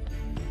 Okay.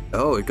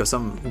 Oh, we got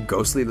some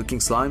ghostly looking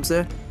slimes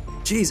there.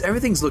 Jeez,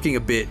 everything's looking a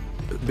bit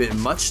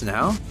much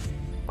now.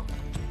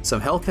 Some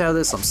health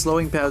powders, some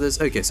slowing powders.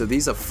 Okay, so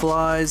these are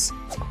flies.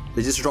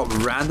 They just drop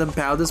random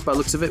powders by the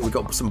looks of it. We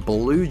got some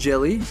blue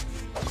jelly.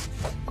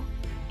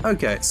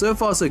 Okay, so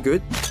far so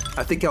good.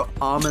 I think our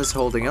armor's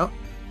holding up.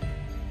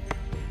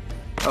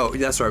 Oh,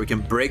 that's right, we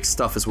can break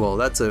stuff as well.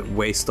 That's a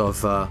waste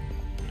of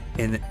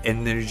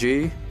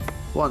energy.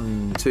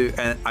 1, 2,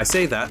 and I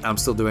say that, I'm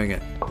still doing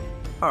it.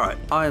 Alright,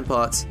 iron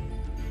parts.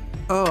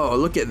 Oh,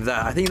 look at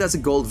that. I think that's a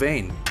gold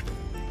vein.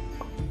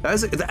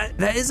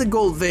 That is a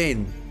gold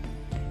vein.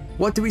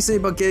 What do we say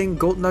about getting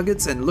gold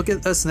nuggets? And look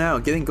at us now,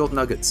 getting gold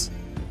nuggets.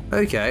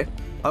 Okay,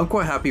 I'm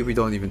quite happy we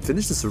don't even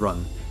finish this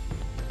run.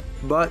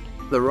 But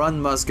the run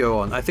must go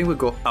on. I think we'll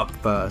go up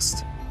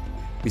first.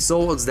 We saw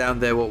what was down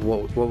there, what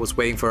was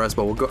waiting for us,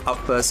 but we'll go up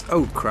first.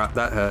 Oh crap,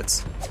 that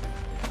hurts.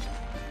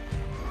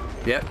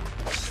 Yep.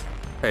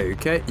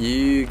 Okay,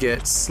 you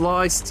get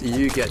sliced,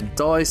 you get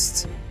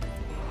diced,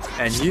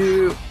 and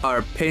you are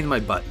a pain in my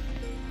butt.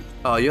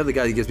 Oh, you're the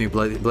guy that gives me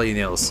bloody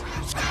nails.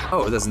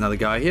 Oh, there's another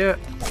guy here.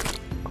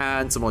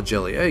 And some more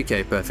jelly.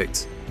 Okay,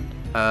 perfect.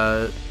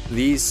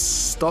 These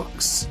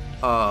stocks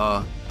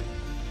are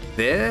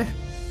there.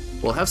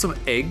 We'll have some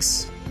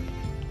eggs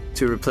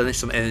to replenish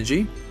some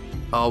energy.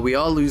 We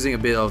are losing a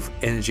bit of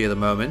energy at the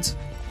moment.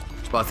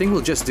 But I think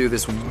we'll just do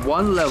this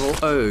 1 level.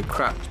 Oh,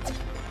 crap.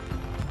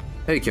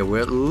 Okay,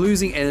 we're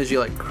losing energy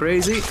like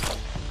crazy,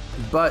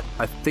 but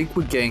I think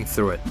we're getting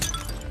through it.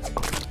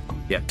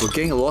 Yeah, we're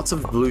getting lots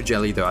of blue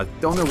jelly though. I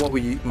don't know what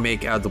we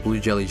make out of the blue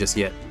jelly just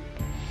yet.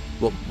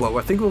 Well,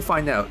 I think we'll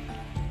find out.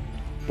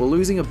 We're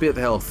losing a bit of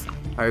health.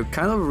 I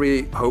kind of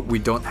really hope we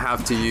don't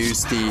have to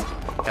use the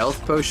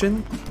health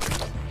potion.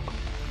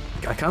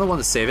 I kind of want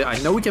to save it. I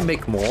know we can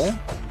make more,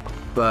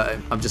 but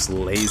I'm just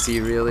lazy,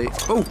 really.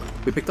 Oh,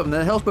 we picked up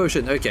another health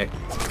potion. Okay,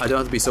 I don't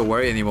have to be so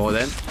worried anymore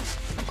then.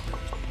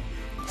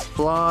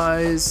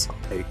 Flies.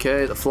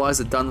 Okay, the flies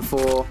are done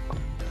for.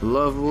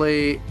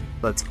 Lovely.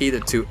 Let's eat the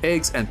 2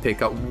 eggs and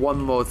pick up one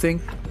more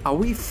thing. Are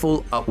we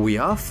full up? We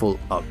are full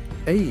up.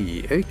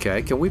 Hey,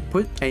 okay. Can we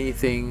put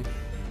anything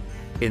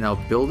in our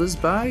builder's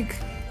bag?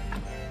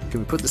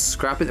 Can we put the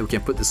scrap in? We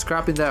can put the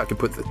scrap in there. I can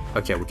put the...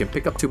 Okay, we can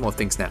pick up 2 more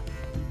things now.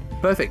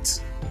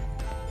 Perfect.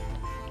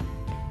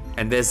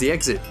 And there's the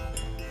exit.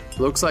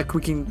 Looks like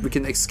we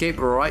can escape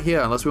right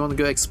here unless we want to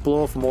go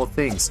explore for more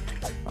things.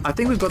 I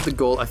think we've got the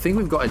gold. I think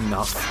we've got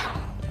enough.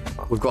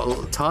 We've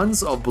got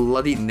tons of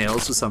bloody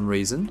nails for some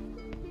reason.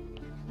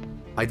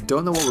 I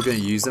don't know what we're going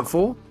to use them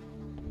for.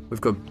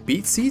 We've got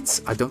beet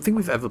seeds. I don't think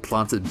we've ever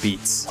planted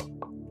beets.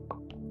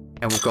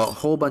 And we've got a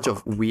whole bunch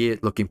of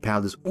weird looking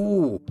powders.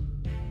 Ooh,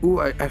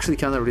 I actually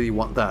kind of really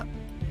want that.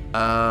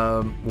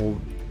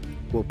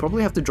 We'll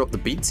probably have to drop the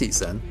beet seeds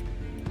then.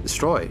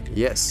 Destroy,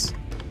 yes.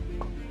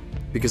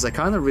 Because I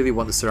kind of really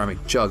want the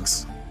ceramic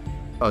jugs.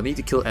 Oh, I need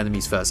to kill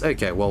enemies first.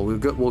 Okay, well,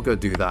 we'll go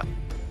do that.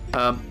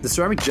 The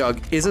ceramic jug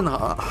isn't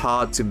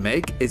hard to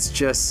make. It's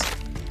just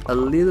a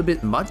little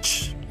bit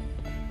much.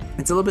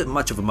 It's a little bit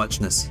much of a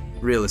muchness,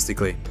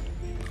 realistically.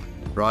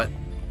 Right?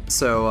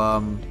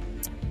 So,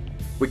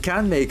 we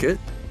can make it.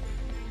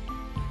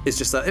 It's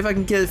just that if I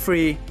can get it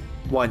free,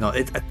 why not?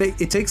 I think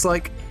it takes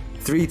like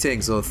 3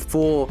 things or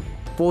 4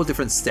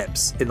 different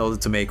steps in order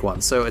to make one.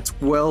 So it's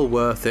well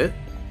worth it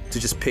to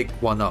just pick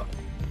one up.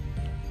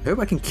 I hope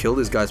I can kill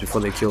these guys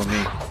before they kill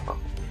me.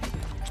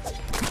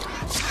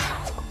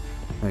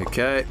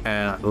 Okay,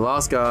 and the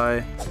last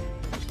guy.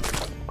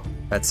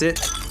 That's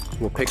it.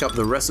 We'll pick up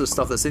the rest of the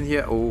stuff that's in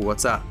here. Oh,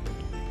 what's that?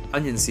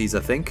 Onion seeds,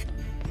 I think.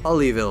 I'll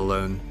leave it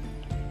alone.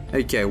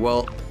 Okay,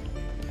 well,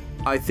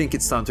 I think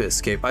it's time to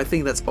escape. I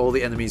think that's all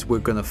the enemies we're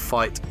gonna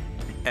fight.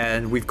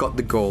 And we've got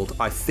the gold.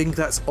 I think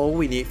that's all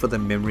we need for the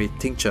memory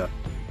tincture.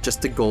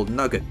 Just the gold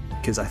nugget.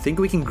 Because I think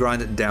we can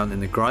grind it down in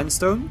the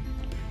grindstone.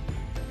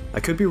 I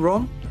could be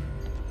wrong.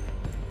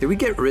 Did we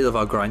get rid of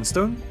our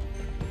grindstone?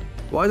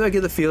 Why do I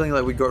get the feeling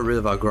like we got rid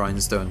of our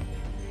grindstone?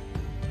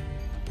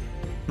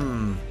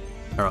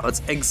 Alright,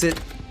 let's exit.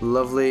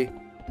 Lovely.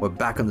 We're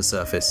back on the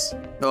surface.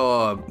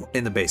 Oh,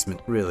 in the basement,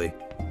 really.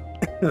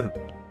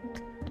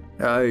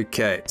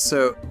 Okay,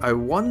 so I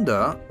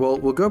wonder... Well,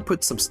 we'll go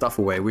put some stuff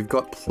away. We've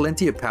got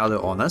plenty of powder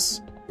on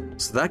us.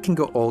 So that can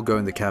all go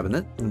in the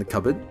cabinet, in the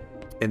cupboard,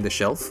 in the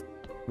shelf,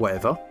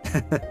 whatever.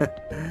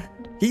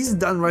 He's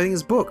done writing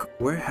his book.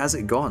 Where has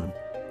it gone?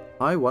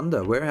 I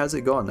wonder, where has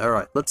it gone?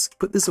 Alright, let's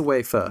put this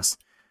away first.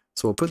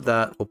 So we'll put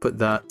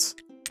that.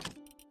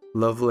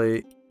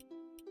 Lovely.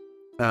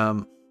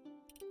 The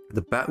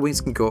bat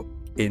wings can go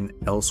in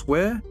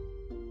elsewhere.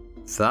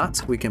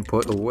 That we can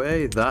put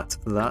away. That.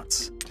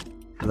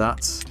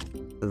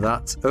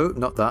 Oh,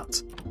 not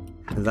that.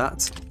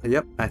 That.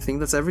 Yep, I think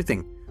that's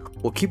everything.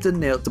 We'll keep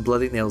the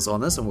bloody nails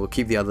on us, and we'll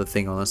keep the other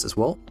thing on us as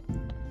well.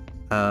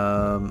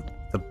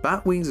 The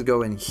bat wings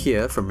go in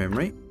here from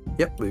memory.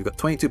 Yep, we've got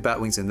 22 bat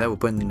wings in there. We'll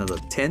put in another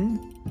 10.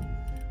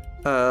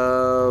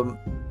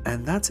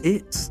 And that's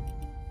it.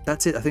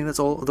 That's it. I think that's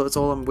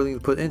all I'm willing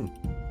to put in.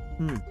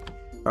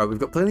 Alright, we've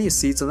got plenty of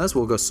seeds on us.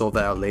 We'll go sort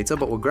that out later,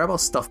 but we'll grab our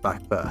stuff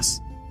back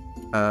first.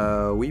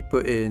 We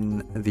put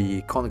in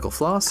the conical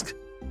flask.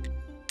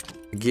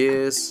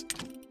 Gears.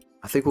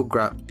 I think we'll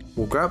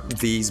grab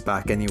these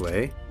back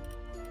anyway.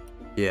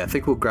 Yeah, I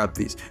think we'll grab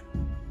these.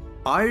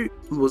 I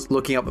was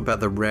looking up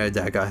about the rare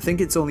dagger. I think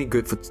it's only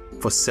good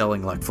for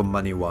selling, like for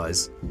money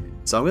wise.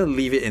 So I'm gonna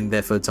leave it in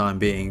there for the time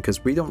being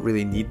because we don't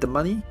really need the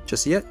money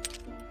just yet.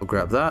 We'll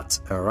grab that.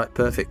 Alright,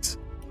 perfect.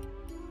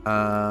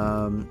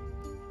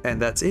 And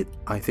that's it.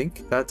 I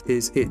think that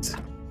is it.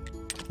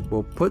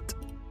 We'll put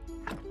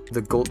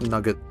the gold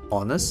nugget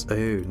on us. Oh,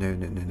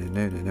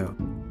 no.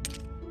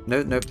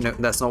 No,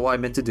 that's not what I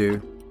meant to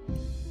do.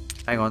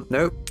 Hang on,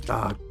 nope.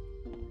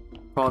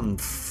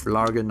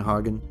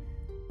 Hagen.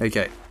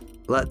 Okay,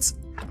 let's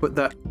put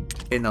that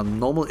in our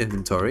normal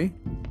inventory.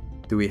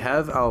 Do we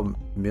have our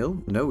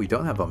mill? No, we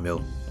don't have our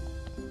mill.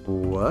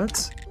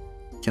 What?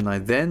 Can I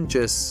then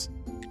just...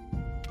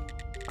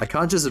 I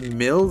can't just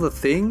mill the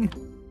thing?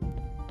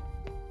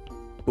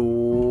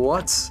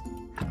 What?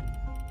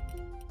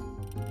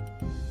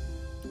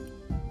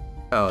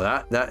 Oh,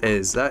 that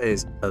is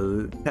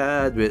a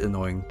tad bit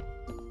annoying.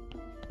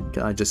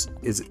 Can I just...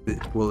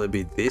 will it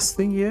be this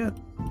thing here?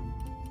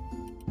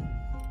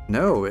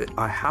 No,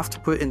 I have to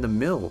put it in the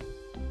mill.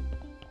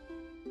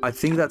 I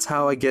think that's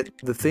how I get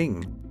the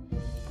thing.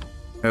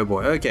 Oh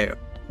boy, okay.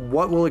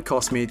 What will it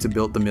cost me to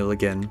build the mill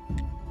again?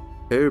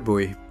 Oh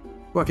boy.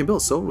 Well, I can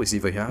build a soul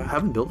receiver here. I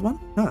haven't built one?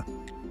 Huh.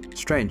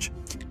 Strange.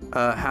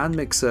 Hand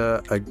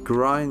mixer, a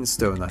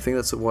grindstone. I think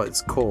that's what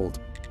it's called.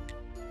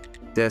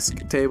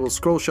 Desk, table,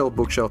 scroll shelf,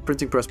 bookshelf,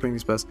 printing press.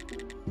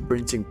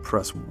 Printing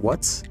press,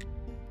 what?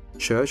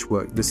 Church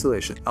work,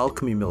 distillation,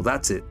 alchemy mill,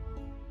 that's it.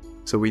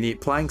 So we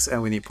need planks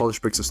and we need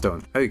polished bricks of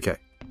stone. Okay.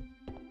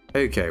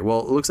 Okay,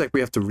 well, it looks like we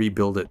have to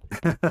rebuild it.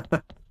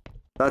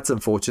 That's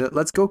unfortunate.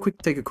 Let's go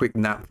take a quick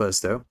nap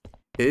first, though.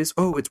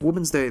 Oh, it's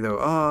Women's Day, though.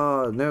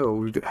 Ah, no,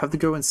 we have to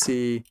go and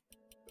see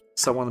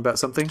someone about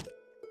something,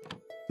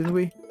 didn't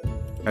we?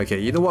 Okay,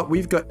 you know what?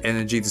 We've got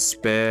energy to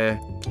spare.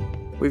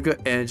 We've got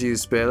energy to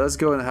spare. Let's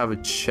go and have a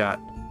chat.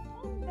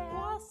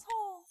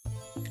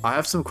 I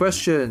have some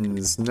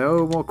questions.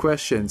 No more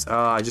questions.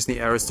 Ah, I just need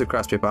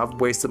aristocrats paper. I've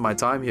wasted my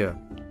time here.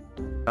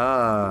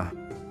 Ah.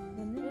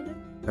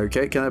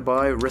 Okay, can I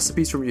buy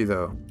recipes from you,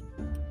 though?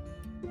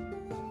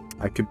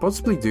 I could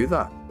possibly do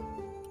that.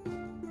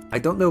 I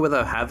don't know whether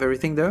I have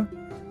everything, though.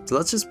 So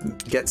let's just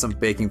get some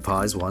baking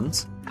pies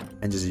once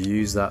and just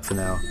use that for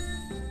now.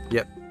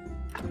 Yep.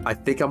 I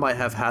think I might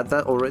have had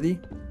that already.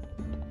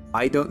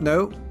 I don't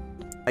know.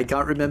 I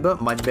can't remember.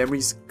 My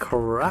memory's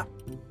crap.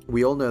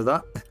 We all know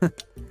that.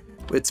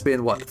 It's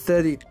been, what,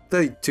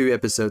 32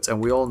 episodes,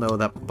 and we all know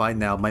that by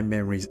now my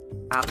memory's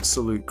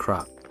absolute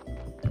crap.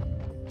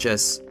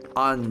 Just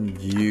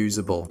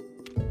unusable.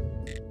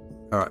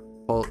 Alright,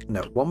 well,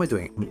 no, what am I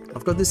doing?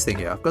 I've got this thing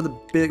here. I've got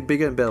the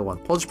bigger and better one.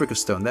 Polished brick of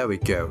stone, there we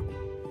go.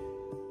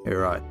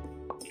 Alright,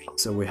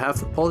 so we have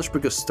the polished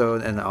brick of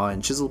stone and the iron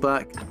chisel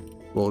back.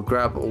 We'll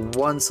grab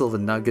one silver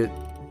nugget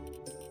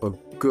for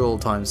good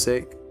old time's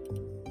sake.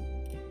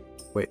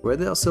 Wait, where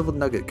did our silver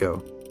nugget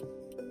go?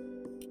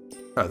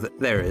 Oh,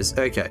 there it is.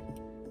 Okay.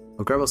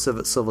 We'll grab our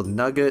silver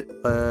nugget.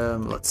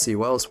 Let's see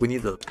what else. We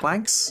need the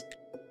planks.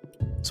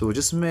 So we'll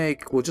just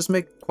make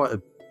quite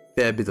a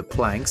fair bit of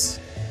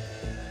planks.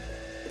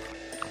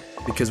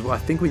 Because I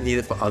think we need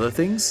it for other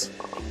things.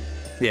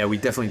 Yeah, we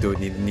definitely do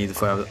need it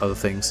for other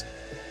things.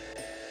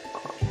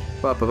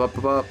 Plank,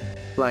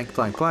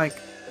 plank, plank.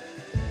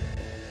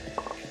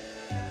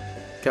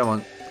 Come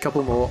on, a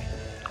couple more.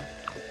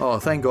 Oh,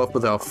 thank God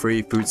for our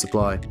free food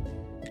supply.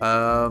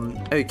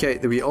 Okay,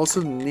 we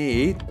also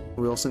need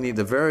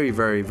the very,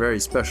 very, very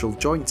special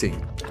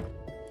jointing.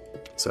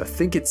 So I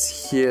think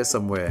it's here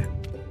somewhere.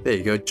 There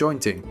you go,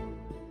 jointing,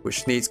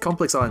 which needs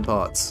complex iron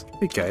parts.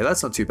 Okay,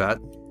 that's not too bad.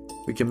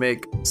 We can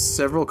make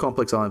several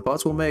complex iron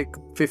parts. We'll make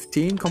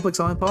 15 complex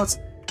iron parts.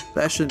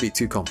 That shouldn't be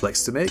too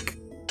complex to make.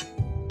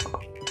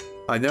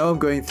 I know I'm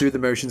going through the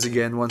motions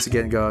again, once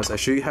again, guys. I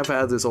should have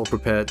had this all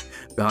prepared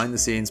behind the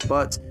scenes,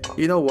 but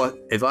you know what?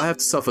 If I have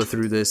to suffer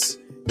through this,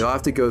 if I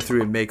have to go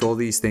through and make all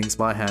these things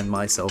by hand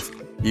myself,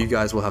 you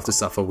guys will have to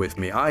suffer with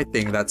me. I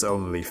think that's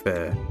only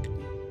fair.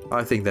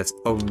 I think that's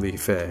only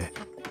fair.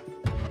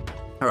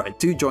 Alright,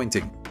 2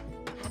 jointing.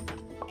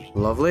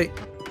 Lovely.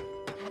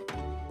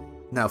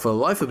 Now, for the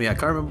life of me, I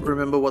can't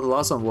remember what the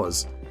last one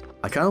was.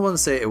 I kind of want to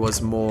say it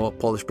was more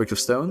polished brick of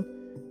stone,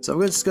 so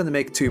I'm just going to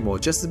make 2 more,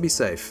 just to be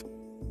safe.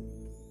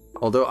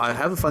 Although, I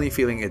have a funny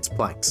feeling it's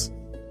planks.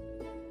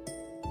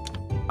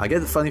 I get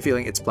the funny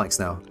feeling it's planks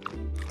now.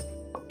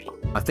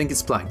 I think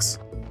it's planks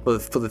for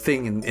the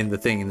thing in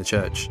the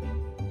church.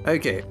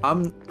 Okay,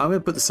 I'm gonna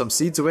put some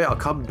seeds away. I'll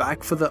come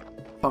back for the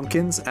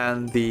pumpkins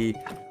and the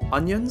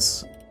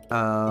onions.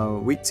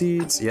 Wheat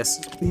seeds, yes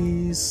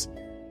please.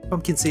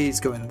 Pumpkin seeds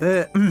go in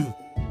there.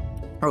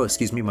 Oh,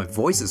 excuse me, my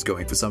voice is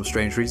going for some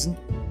strange reason.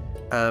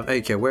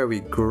 Okay, where are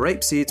we?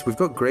 Grape seeds. We've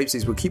got grape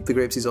seeds. We'll keep the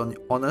grape seeds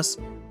on us.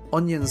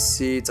 Onion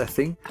seeds, I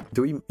think.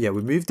 Yeah,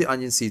 we moved the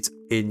onion seeds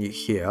in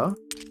here.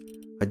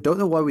 I don't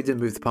know why we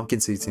didn't move the pumpkin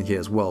seeds in here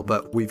as well,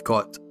 but we've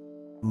got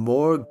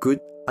more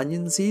good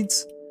onion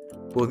seeds.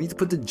 We'll need to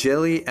put the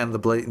jelly and the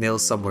bloody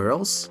nails somewhere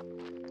else.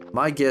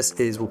 My guess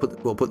is we'll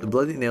put the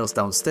bloody nails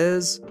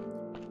downstairs,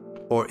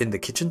 or in the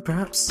kitchen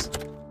perhaps.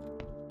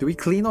 Do we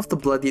clean off the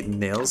bloody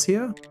nails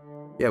here?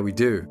 Yeah, we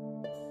do,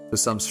 for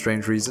some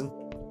strange reason.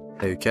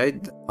 Okay,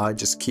 I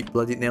just keep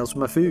bloody nails for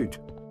my food.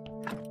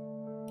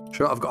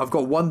 Sure, I've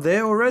got one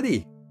there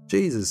already.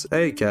 Jesus.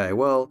 Okay,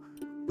 well.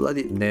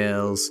 Bloody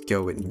nails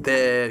go in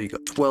there. You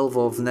got 12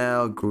 of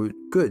now.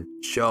 Good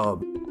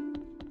job.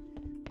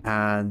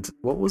 And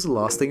what was the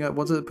last thing I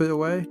wanted to put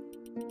away?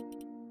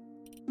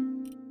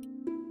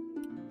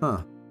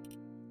 Huh.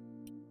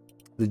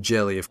 The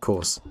jelly, of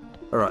course.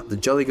 Alright, the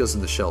jelly goes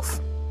on the shelf.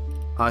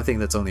 I think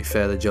that's only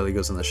fair. The jelly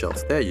goes on the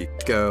shelf. There you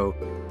go.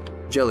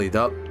 Jellied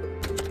up.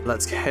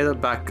 Let's head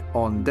back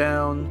on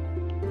down.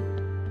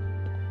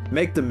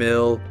 Make the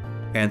mill.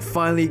 And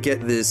finally get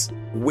this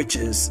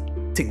witch's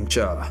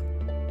tincture.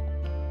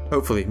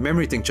 Hopefully,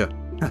 memory tincture.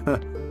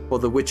 Or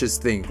the witch's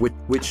thing.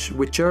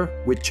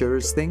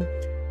 Witcher's thing.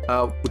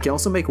 We can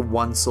also make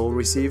 1 soul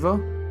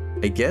receiver,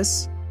 I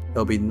guess.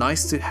 It'll be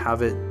nice to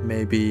have it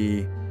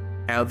maybe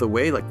out of the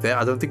way, like there.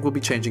 I don't think we'll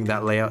be changing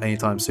that layout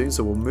anytime soon,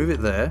 so we'll move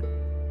it there.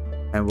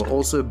 And we'll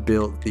also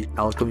build the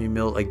alchemy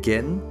mill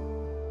again,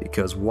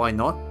 because why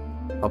not?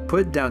 I'll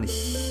put it down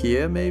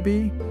here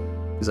maybe,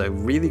 because I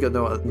really got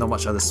not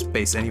much other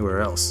space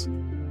anywhere else.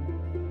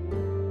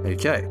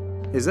 Okay,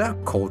 is that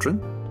a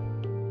cauldron?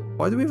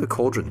 Why do we have a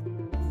cauldron?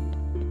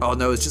 Oh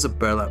no, it's just a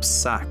burlap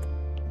sack.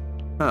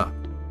 Huh.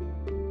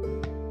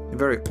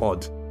 Very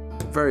odd.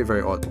 Very,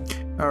 very odd.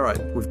 Alright,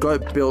 we've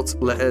got it built.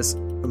 Let us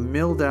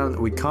mill down.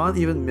 We can't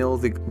even mill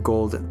the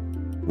golden.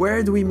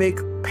 Where do we make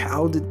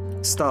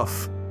powdered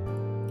stuff?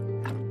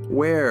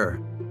 Where?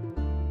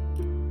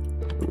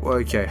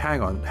 Okay,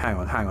 hang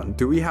on.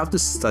 Do we have to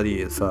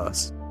study it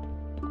first?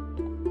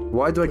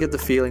 Why do I get the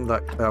feeling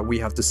that we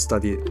have to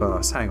study it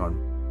first? Hang on.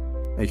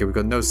 Okay, we've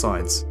got no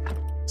science.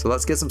 So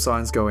let's get some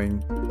science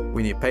going.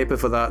 We need paper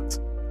for that.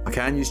 I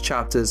can use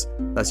chapters.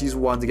 Let's use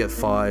 1 to get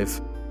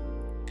 5.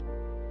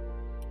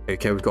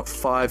 Okay, we've got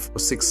 5 or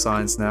 6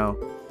 science now.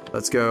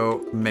 Let's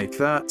go make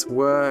that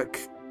work.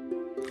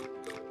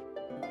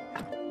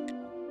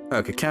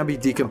 Okay, can be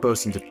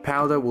decomposed into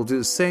powder. We'll do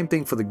the same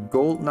thing for the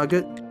gold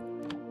nugget.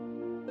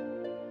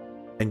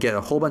 And get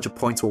a whole bunch of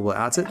points while we're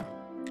at it.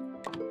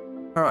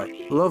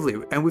 Alright, lovely.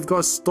 And we've got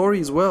a story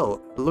as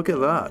well. Look at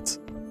that.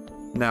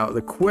 Now,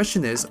 the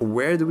question is,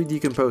 where do we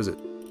decompose it?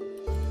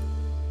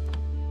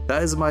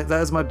 That is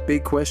my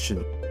big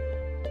question.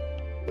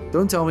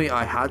 Don't tell me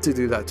I had to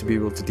do that to be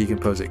able to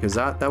decompose it, because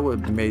that would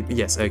have made...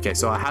 Yes, okay,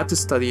 so I had to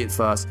study it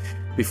first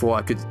before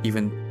I could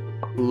even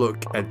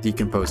look at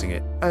decomposing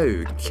it.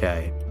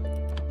 Okay.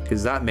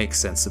 Because that makes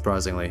sense,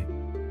 surprisingly.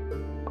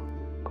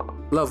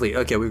 Lovely.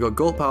 Okay, we've got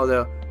gold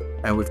powder,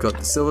 and we've got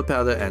the silver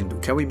powder,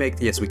 and can we make...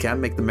 Yes, we can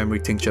make the memory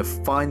tincture,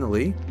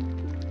 finally.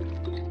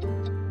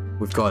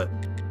 We've got it.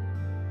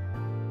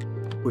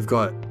 We've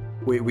got it.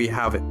 We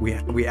have it.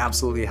 We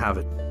absolutely have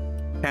it.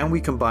 Can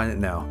we combine it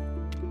now?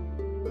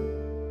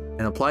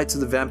 And apply it to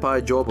the vampire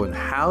jawbone.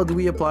 How do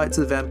we apply it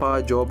to the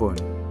vampire jawbone?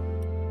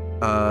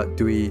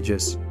 Do we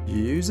just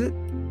use it?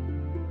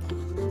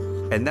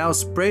 And now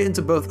spray it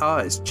into both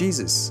eyes.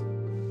 Jesus.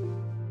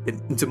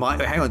 Into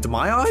my... Hang on, to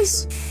my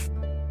eyes?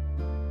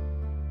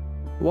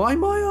 Why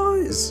my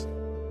eyes?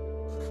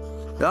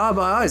 Ah,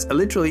 my eyes.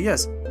 Literally,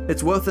 yes.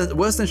 It's worse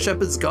than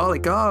Shepherd's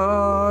garlic.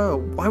 Ah,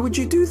 why would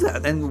you do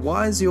that? And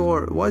why is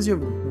your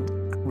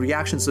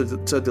reaction so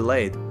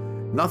delayed?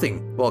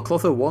 Nothing. Well,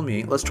 Clotho warned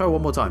me. Let's try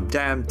one more time.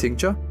 Damn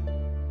tincture.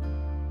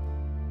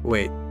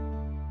 Wait.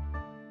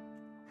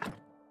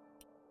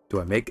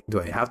 Do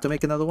I have to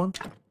make another one?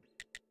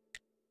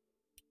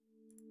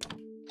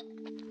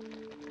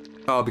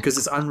 Oh, because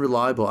it's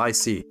unreliable. I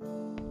see.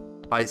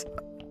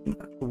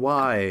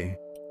 Why?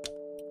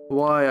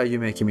 Why are you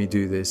making me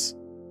do this?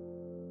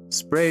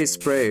 Spray,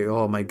 spray.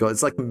 Oh my god,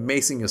 it's like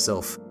macing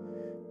yourself.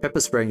 Pepper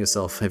spraying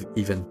yourself,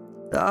 even.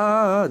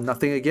 Ah,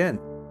 nothing again.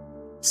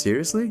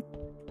 Seriously?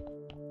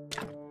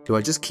 Do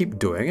I just keep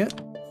doing it?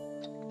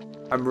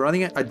 I'm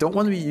running it. I don't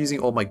want to be using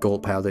all my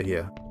gold powder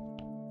here.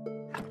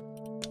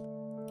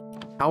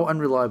 How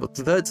unreliable.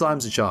 Third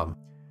time's a charm.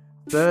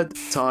 Third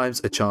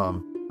time's a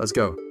charm. Let's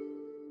go.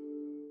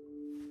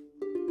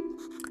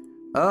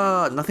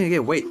 Ah, nothing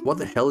again. Wait, what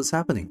the hell is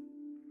happening?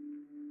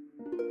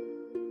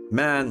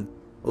 Man,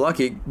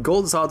 lucky.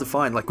 Gold is hard to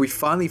find. Like, we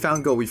finally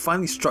found gold. We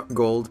finally struck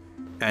gold,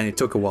 and it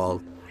took a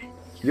while.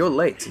 You're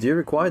late. Do you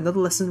require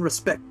another lesson in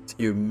respect,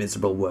 you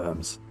miserable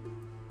worms?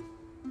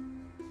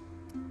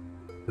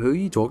 Who are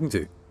you talking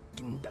to?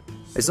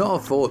 It's not our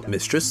fault,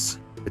 mistress.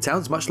 The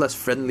town's much less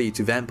friendly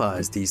to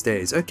vampires these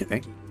days.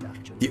 Okay.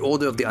 The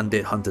Order of the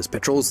Undead Hunters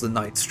patrols the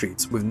night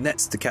streets with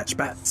nets to catch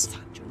bats.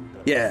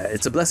 Yeah,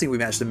 it's a blessing we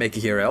managed to make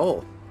it here at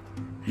all.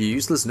 You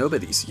useless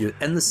nobodies, your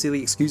endless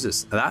silly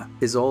excuses. That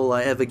is all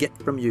I ever get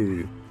from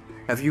you.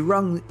 Have you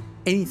wrung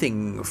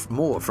anything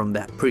more from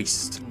that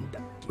priest?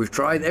 We've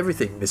tried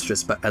everything,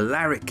 mistress, but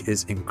Alaric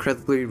is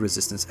incredibly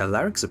resistant.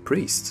 Alaric's a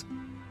priest?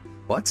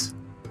 What?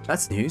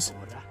 That's news.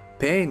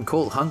 Pain,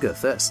 cold, hunger,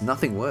 thirst,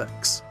 nothing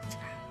works.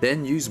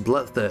 Then use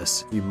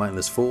bloodthirst, you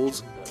mindless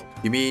fools.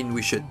 You mean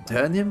we should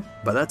turn him?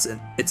 But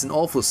it's an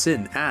awful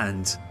sin,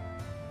 and...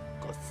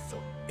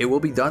 It will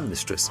be done,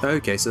 mistress.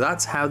 Okay, so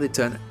that's how they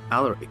turn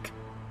Alaric.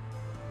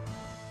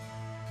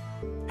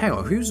 Hang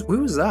on, who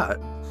was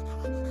that?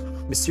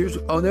 Mysterious...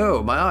 Oh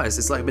no, my eyes.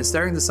 It's like I've been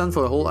staring at the sun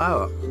for a whole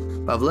hour.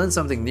 But I've learned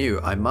something new.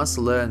 I must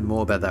learn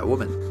more about that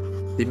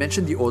woman. They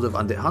mentioned the Order of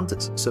Undead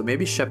Hunters, so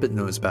maybe Shepard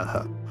knows about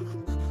her.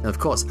 And of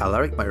course,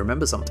 Alaric might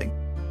remember something.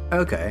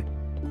 Okay,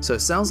 so it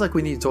sounds like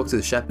we need to talk to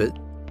the Shepherd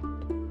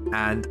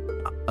and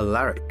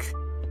Alaric.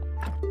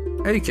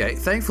 Okay,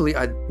 thankfully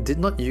I did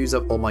not use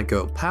up all my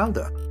gold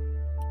powder.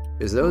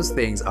 Because those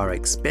things are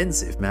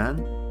expensive,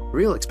 man.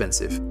 Real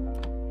expensive.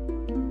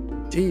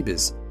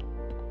 Jeebus.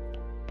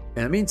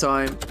 In the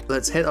meantime,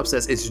 let's head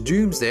upstairs. It's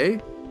Doomsday.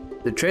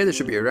 The trader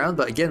should be around,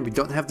 but again, we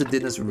don't have the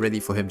dinners ready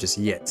for him just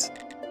yet.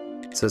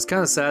 So it's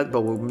kind of sad,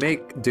 but we'll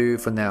make do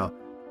for now.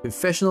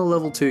 Confessional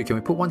level 2. Can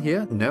we put one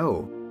here?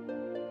 No.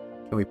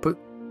 Can we put...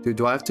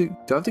 Do I have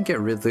to get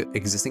rid of the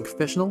existing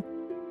confessional?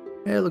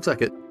 Yeah, it looks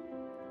like it.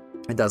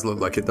 It does look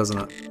like it, doesn't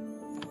it?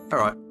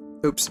 Alright.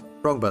 Oops.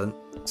 Wrong button.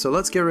 So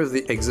let's get rid of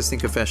the existing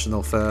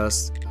confessional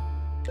first.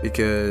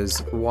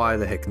 Because why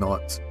the heck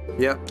not?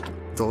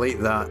 Yep.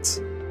 Delete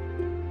that.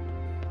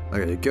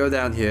 Okay, go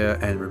down here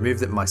and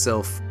remove it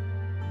myself.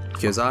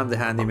 Because I'm the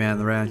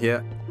handyman around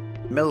here.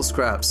 Metal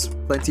scraps.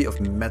 Plenty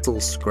of metal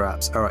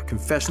scraps. Alright,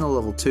 confessional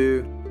level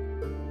 2.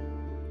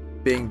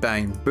 Bing,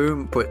 bang,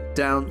 boom, put it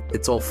down.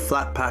 It's all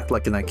flat packed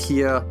like an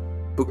IKEA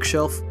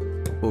bookshelf.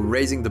 We're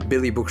raising the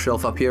Billy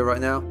bookshelf up here right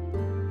now.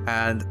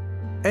 And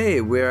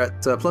hey, we're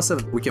at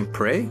 +7. We can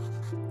pray?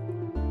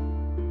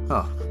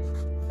 Oh.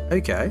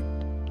 Okay.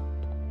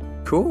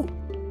 Cool.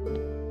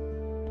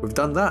 we've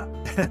done that.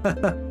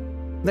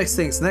 Next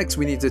things next,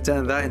 we need to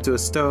turn that into a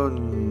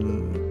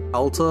stone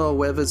altar or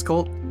whatever it's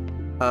called.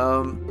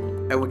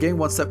 And we're getting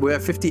one step. We're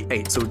at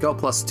 58, so we got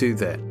 +2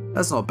 there.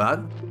 That's not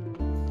bad.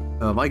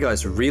 My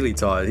guy's really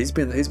tired. He's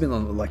been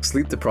on like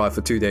sleep deprived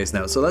for 2 days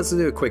now. So let's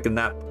do a quick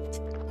nap.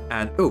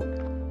 And oh,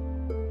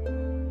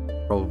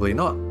 probably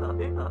not.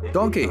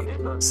 Donkey,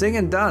 sing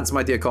and dance,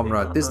 my dear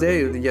comrade. This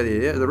day,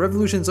 the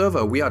revolution's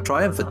over. We are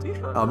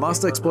triumphant. Our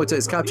master exploiter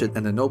is captured,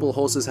 and the noble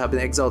horses have been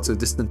exiled to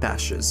distant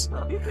pastures.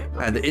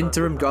 And the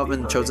interim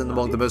government, chosen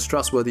among the most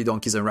trustworthy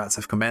donkeys and rats,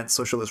 have commenced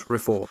socialist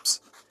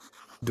reforms.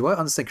 Do I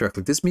understand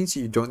correctly? This means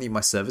you don't need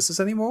my services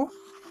anymore?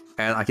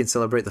 And I can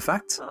celebrate the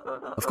fact?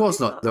 Of course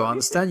not, though I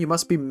understand you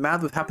must be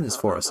mad with happiness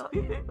for us.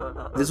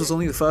 This was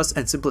only the first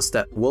and simplest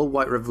step.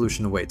 Worldwide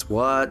revolution awaits.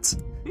 What?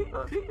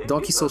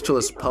 Donkey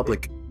Socialist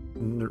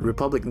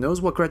Republic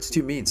knows what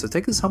gratitude means, so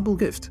take this humble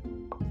gift.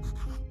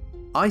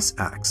 Ice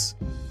axe.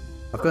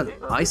 I've got an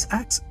ice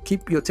axe?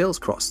 Keep your tails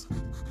crossed.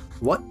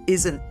 What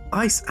is an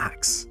ice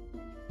axe?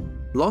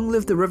 Long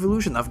live the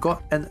revolution, I've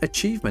got an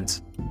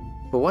achievement.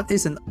 But what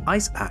is an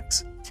ice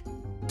axe?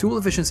 Tool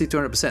efficiency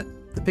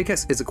 200%. The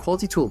pickaxe is a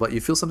quality tool, but you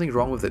feel something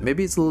wrong with it.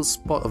 Maybe it's a little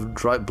spot of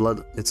dry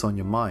blood that's on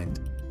your mind.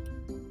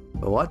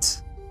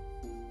 What?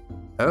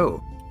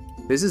 Oh,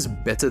 this is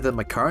better than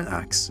my current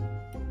axe.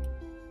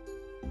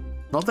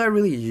 Not that I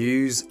really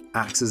use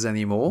axes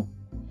anymore,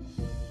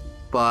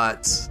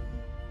 but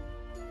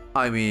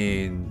I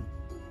mean,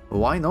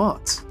 why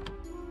not?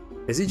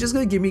 Is he just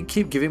gonna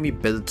keep giving me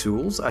better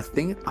tools? I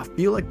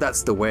feel like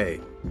that's the way.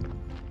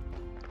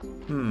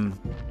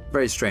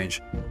 Very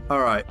strange.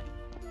 All right,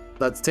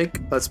 let's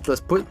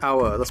put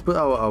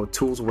our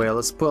tools away.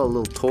 Let's put our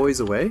little toys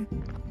away.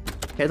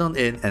 Head on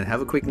in and have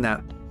a quick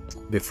nap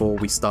before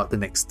we start the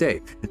next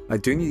day. I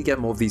do need to get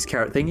more of these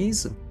carrot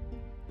thingies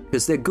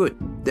because they're good.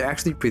 They're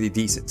actually pretty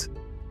decent.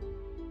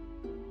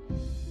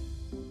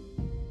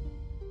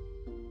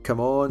 Come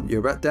on,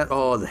 you're at that.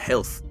 Oh, the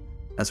health.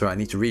 That's right. I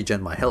need to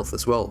regen my health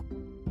as well.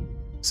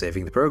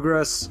 Saving the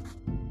progress.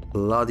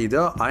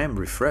 La-di-da. I am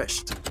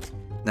refreshed.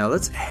 Now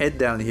let's head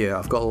down here.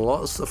 I've got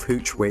lots of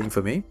hooch waiting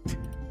for me,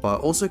 but I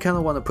also kind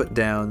of want to put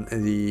down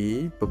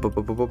the...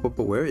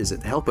 Where is it?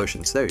 The health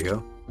potions. There you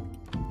go.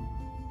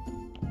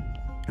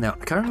 Now,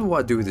 I can't remember what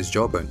I do with this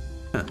jawbone.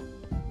 Huh.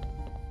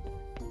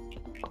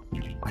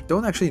 I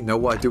don't actually know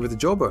what I do with the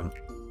jawbone.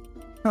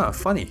 Huh,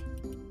 funny.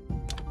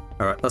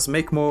 Alright, let's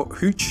make more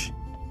hooch.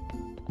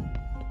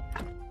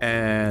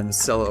 And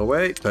sell it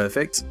away.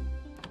 Perfect.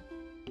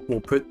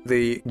 We'll put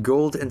the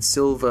gold and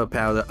silver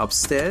powder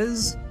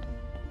upstairs,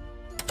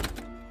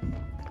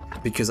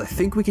 because I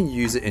think we can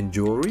use it in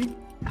jewelry.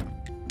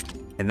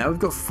 And now we've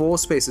got 4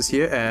 spaces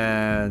here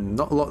and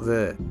not a lot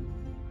there.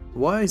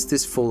 Why is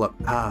this full up?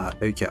 Ah,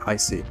 okay, I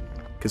see.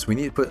 Because we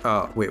need to put...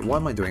 wait, what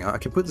am I doing? I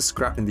can put the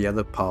scrap in the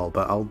other pile,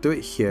 but I'll do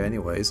it here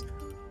anyways.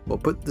 We'll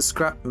put the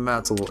scrap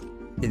metal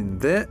in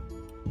there.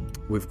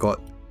 We've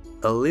got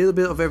a little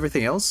bit of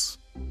everything else,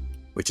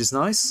 which is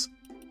nice.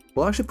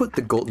 We'll actually put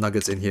the gold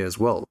nuggets in here as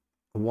well.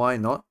 Why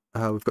not?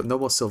 We've got no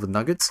more silver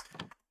nuggets.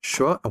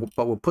 Sure,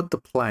 but we'll put the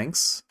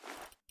planks...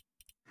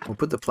 We'll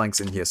put the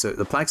planks in here, so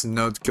the planks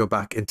know to go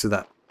back into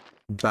that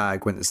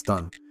bag when it's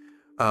done.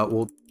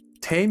 We'll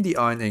tame the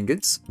iron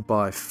ingots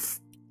by...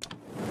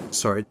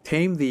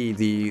 tame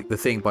the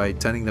thing by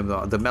turning them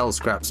to... the metal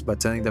scraps by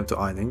turning them to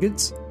iron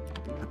ingots.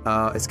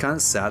 It's kind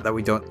of sad that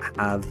we don't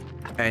have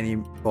any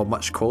or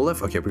much coal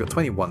left. Okay, we got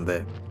 21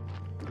 there.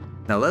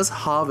 Now let's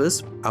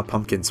harvest our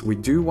pumpkins. We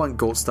do want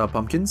gold star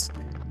pumpkins.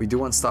 We do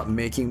want to start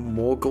making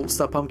more gold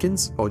star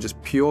pumpkins, or just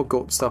pure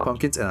gold star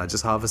pumpkins, and I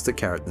just harvest the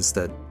carrot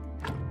instead.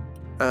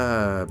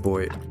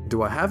 Boy,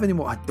 do I have any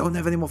more? I don't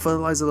have any more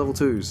fertilizer level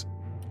 2s.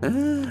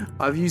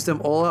 I've used them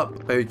all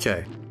up.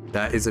 Okay,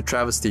 that is a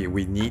travesty.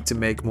 We need to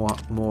make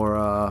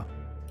more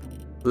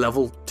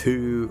level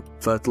 2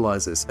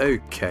 fertilizers.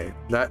 Okay,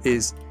 that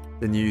is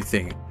the new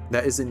thing.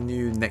 That is the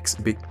new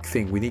next big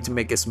thing. We need to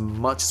make as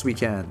much as we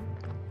can,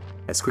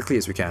 as quickly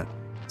as we can.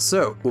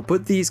 So we'll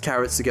put these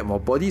carrots to get more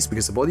bodies,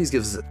 because the bodies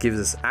gives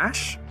us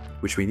ash,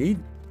 which we need.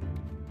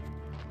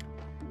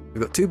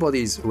 We've got 2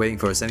 bodies waiting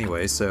for us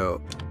anyway,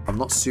 so I'm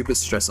not super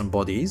stressed on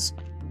bodies.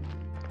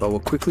 But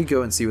we'll quickly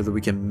go and see whether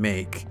we can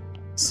make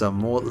some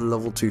more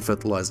level 2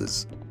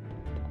 fertilizers.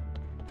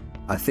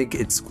 I think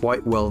it's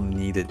quite well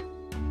needed.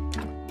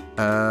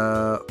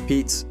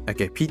 Peat.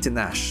 Okay, peat and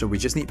ash. So we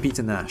just need peat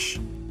and ash.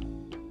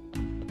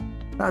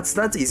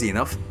 That's easy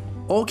enough.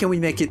 Or can we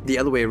make it the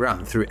other way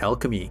around, through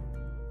alchemy?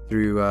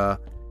 Through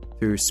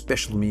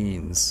special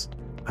means?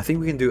 I think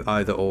we can do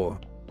either or.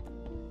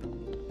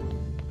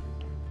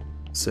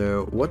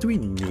 So what do we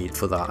need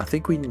for that? I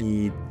think we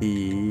need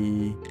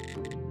the...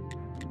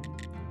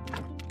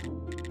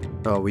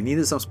 Oh, we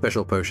needed some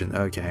special potion.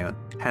 Okay, hang on.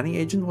 Tanning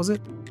agent, was it?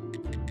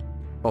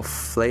 Or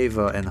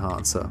flavor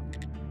enhancer?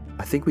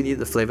 I think we needed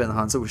the flavor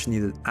enhancer, which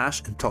needed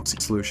ash and toxic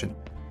solution.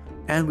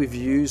 And we've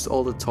used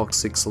all the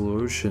toxic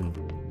solution.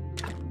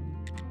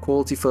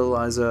 Quality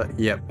fertilizer.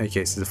 Yep,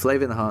 okay, so the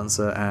flavor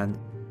enhancer and...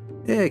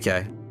 Yeah,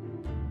 okay.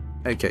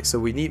 Okay, so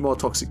we need more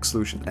toxic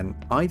solution, and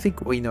I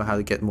think we know how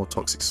to get more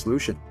toxic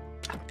solution.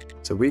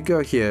 So we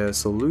go here,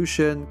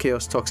 solution,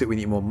 chaos toxic, we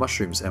need more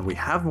mushrooms, and we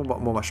have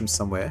more mushrooms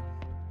somewhere.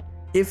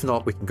 If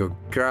not, we can go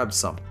grab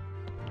some.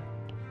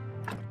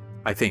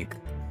 I think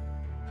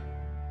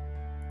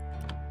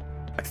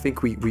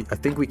we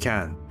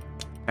can.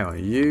 Hang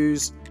on,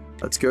 use.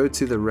 Let's go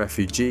to the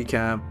refugee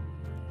camp.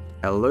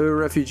 Hello,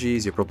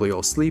 refugees. You're probably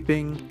all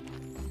sleeping.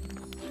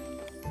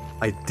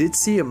 I did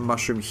see a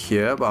mushroom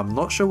here, but I'm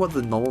not sure what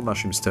the normal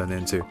mushrooms turn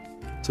into.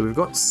 So we've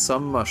got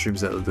some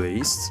mushrooms at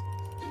least.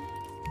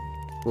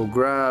 We'll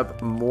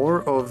grab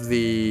more of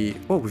the...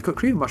 Oh, we've got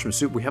cream mushroom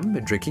soup. We haven't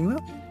been drinking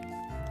that?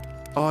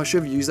 Oh, I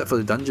should have used that for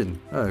the dungeon.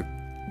 Oh,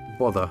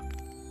 bother.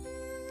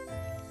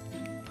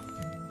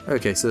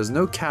 Okay, so there's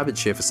no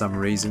cabbage here for some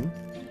reason.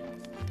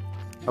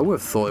 I would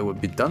have thought it would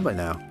be done by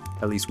now.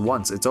 At least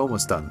once. It's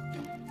almost done.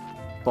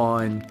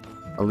 Fine.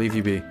 I'll leave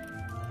you be.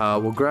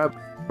 We'll grab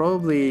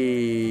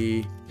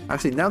probably...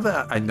 Actually, now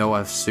that I know I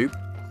have soup,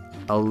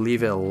 I'll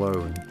leave it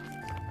alone.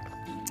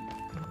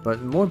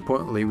 But more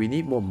importantly, we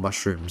need more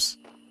mushrooms.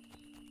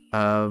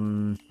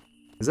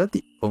 Is that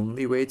the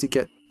only way to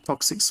get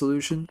toxic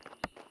solution?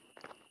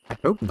 I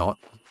hope not.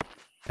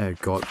 Oh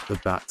god, the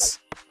bats.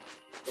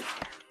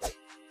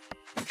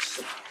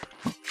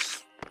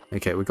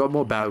 Okay, we got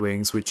more bat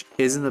wings, which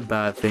isn't a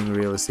bad thing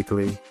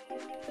realistically.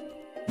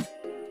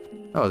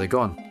 Oh, they're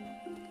gone.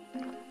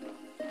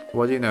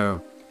 What do you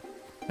know?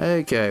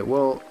 Okay,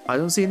 well, I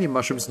don't see any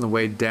mushrooms on the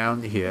way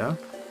down here.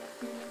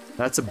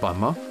 That's a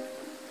bummer.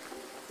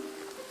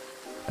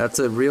 That's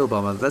a real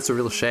bummer. That's a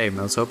real shame.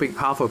 I was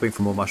half hoping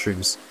for more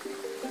mushrooms.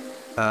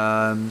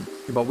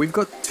 But we've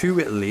got 2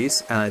 at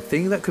least, and I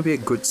think that could be a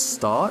good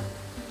start.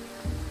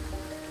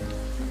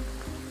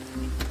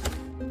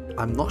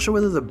 I'm not sure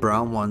whether the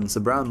brown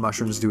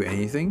mushrooms do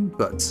anything,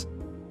 but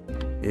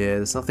yeah,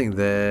 there's nothing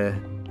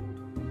there.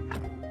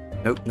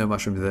 Nope, no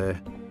mushrooms there.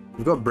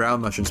 We've got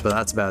brown mushrooms, but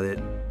that's about it.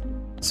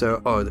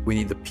 So, oh, we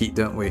need the peat,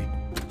 don't we?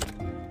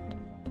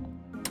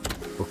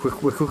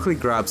 We'll quickly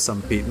grab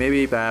some peat.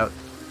 Maybe about...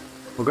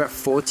 We'll grab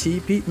 40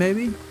 peat,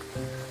 maybe?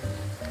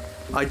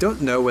 I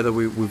don't know whether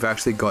we've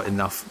actually got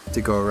enough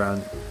to go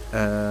around.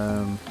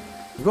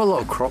 We've got a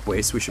lot of crop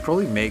waste. We should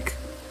probably make...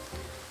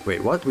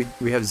 Wait, what?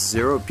 We have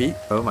 0 peat?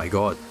 Oh my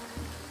god.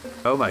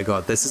 Oh my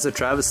god, this is a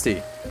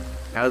travesty.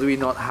 How do we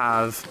not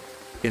have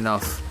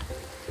enough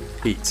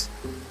peat?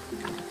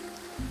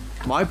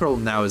 My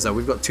problem now is that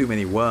we've got too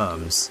many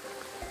worms.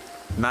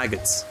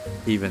 Maggots,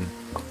 even.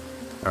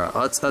 Alright,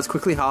 let's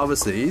quickly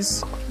harvest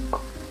these.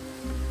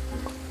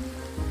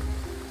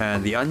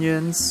 And the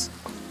onions.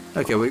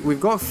 Okay, we've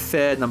got a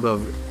fair number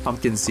of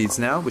pumpkin seeds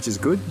now, which is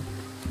good.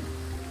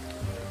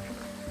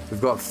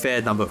 We've got a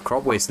fair number of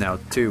crop waste now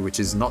too, which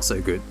is not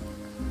so good.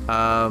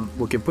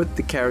 We can put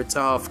the carrots...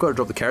 Oh, I forgot to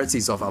drop the carrot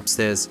seeds off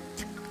upstairs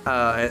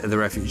at the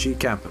refugee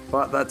camp,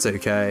 but that's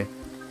okay.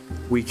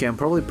 We can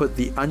probably put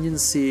the onion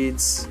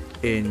seeds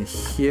in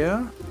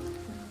here.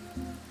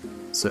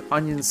 So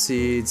onion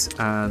seeds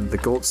and the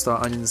gold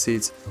star onion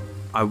seeds.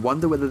 I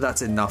wonder whether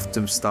that's enough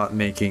to start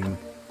making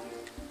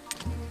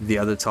the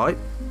other type.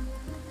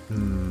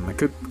 It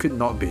could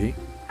not be.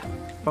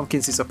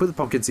 Pumpkin seeds. I'll put the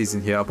pumpkin seeds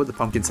in here. I'll put the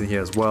pumpkins in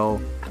here as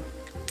well.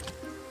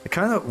 I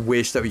kind of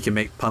wish that we can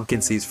make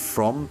pumpkin seeds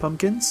from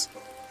pumpkins.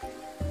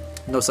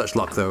 No such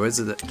luck though, is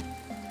it?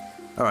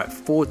 Alright,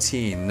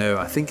 14. No,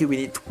 I think we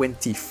need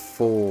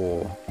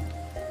 24.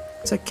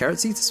 Is that carrot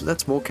seeds?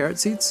 That's more carrot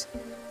seeds?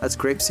 That's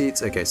grape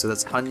seeds. Okay, so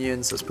that's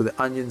onions. Let's put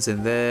the onions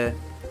in there.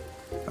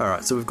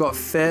 Alright, so we've got a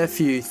fair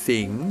few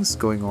things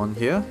going on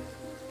here.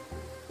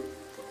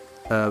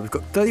 We've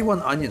got 31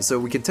 onions, so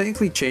we can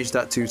technically change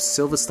that to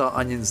silver star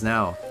onions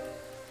now.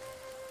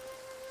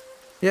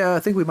 Yeah, I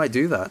think we might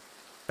do that.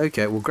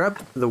 Okay, we'll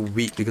grab the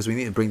wheat because we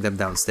need to bring them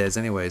downstairs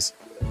anyways.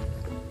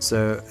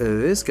 So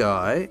this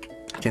guy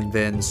can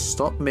then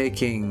stop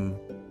making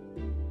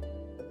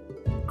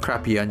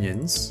crappy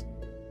onions.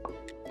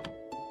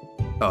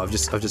 Oh, I've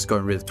just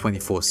gotten rid of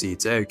 24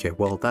 seeds. Okay,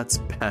 well that's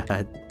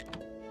bad.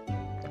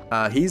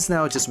 He's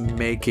now just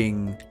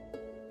making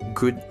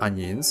good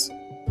onions,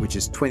 which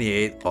is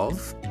 28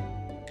 of.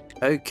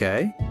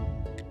 Okay.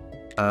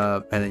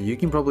 And then you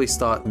can probably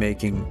start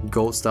making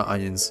gold star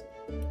onions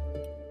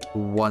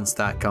once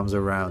that comes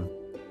around.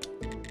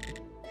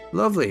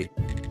 Lovely.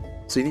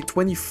 So you need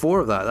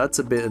 24 of that. That's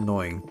a bit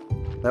annoying.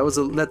 That's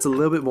a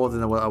little bit more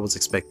than what I was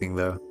expecting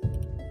though.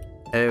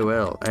 Oh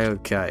well,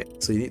 okay.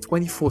 So you need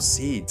 24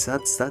 seeds.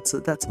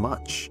 That's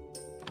much.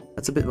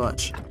 That's a bit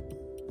much.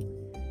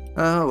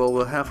 Oh well,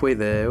 we're halfway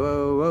there.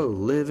 Whoa,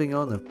 living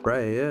on a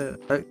prayer.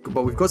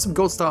 But we've got some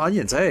gold star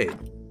onions. Hey,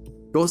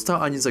 gold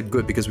star onions are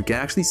good because we can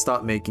actually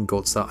start making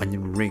gold star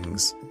onion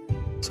rings.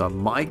 So I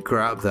might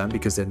grab them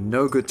because they're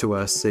no good to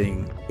us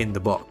sitting in the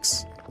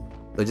box.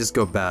 They just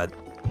go bad,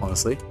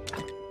 honestly.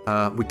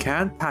 We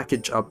can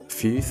package up a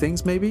few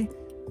things maybe.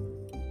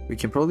 We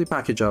can probably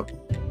package up...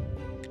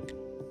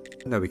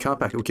 No, we can't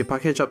package... We can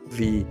package up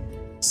the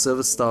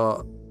silver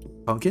star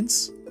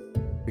pumpkins.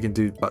 We can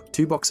do about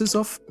 2 boxes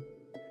of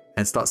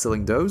and start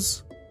selling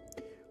those.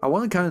 I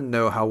want to kind of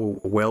know how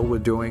well we're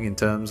doing in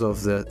terms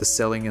of the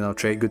selling in our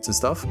trade goods and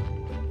stuff.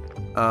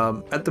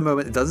 At the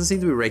moment, it doesn't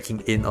seem to be raking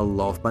in a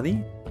lot of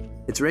money.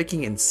 It's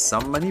raking in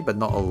some money, but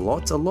not a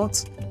lot.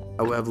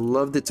 I would have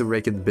loved it to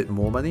rake in a bit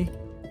more money.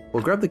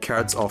 We'll grab the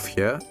carrots off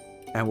here,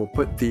 and we'll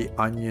put the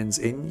onions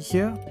in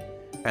here.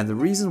 And the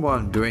reason why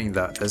I'm doing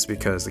that is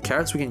because the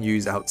carrots we can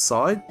use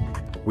outside.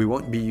 We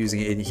won't be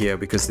using it in here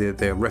because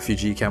the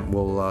refugee camp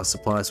will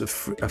supply us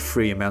with a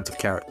free amount of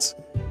carrots.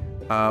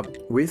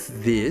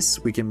 With this,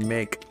 we can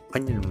make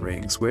onion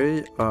rings.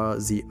 Where are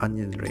the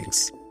onion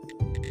rings?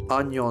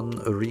 Onion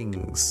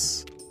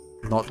rings.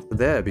 Not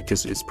there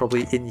because it's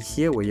probably in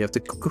here where you have to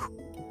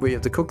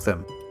cook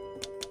them.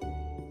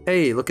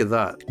 Hey, look at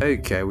that.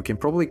 Okay, we can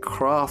probably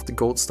craft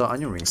gold star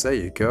onion rings. There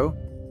you go.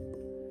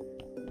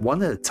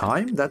 One at a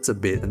time? That's a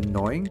bit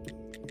annoying.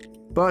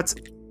 But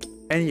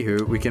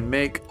anywho, we can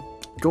make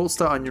gold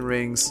star onion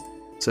rings.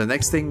 So the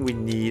next thing we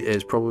need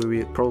is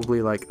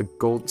probably like a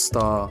gold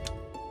star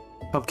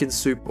pumpkin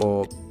soup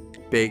or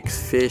baked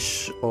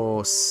fish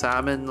or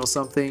salmon or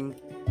something.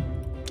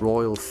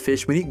 Royal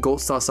fish. We need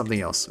gold star something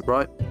else,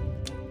 right?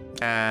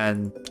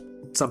 And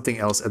something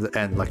else at the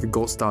end, like a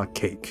gold star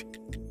cake.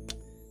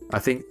 I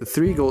think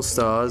 3 gold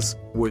stars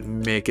would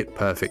make it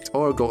perfect,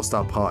 or a gold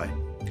star pie.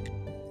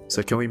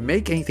 So can we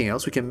make anything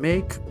else? We can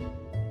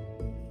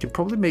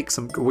probably make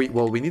some.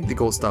 Well, we need the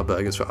gold star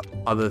burgers for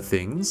other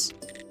things.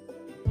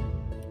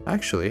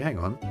 Actually, hang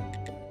on.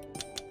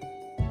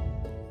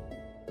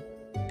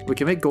 We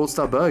can make gold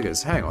star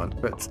burgers. Hang on,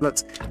 but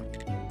let's.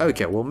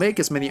 Okay, we'll make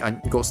as many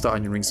gold star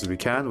onion rings as we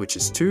can, which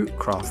is 2.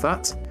 Craft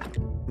that.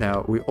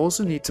 Now, we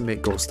also need to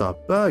make gold star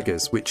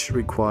burgers, which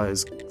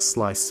requires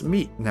sliced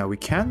meat. Now, we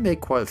can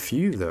make quite a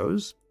few of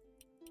those.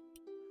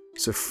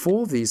 So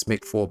 4 of these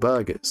make 4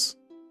 burgers.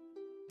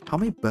 How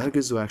many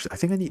burgers do I actually... I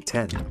think I need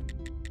 10.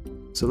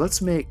 So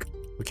let's make...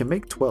 We can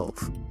make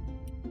 12.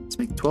 Let's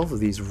make 12 of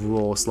these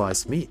raw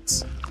sliced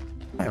meats.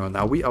 Hang on,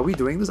 are we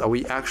doing this? Are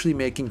we actually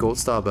making gold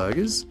star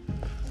burgers?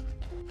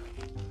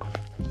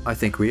 I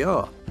think we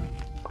are.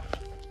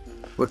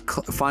 We're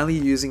finally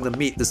using the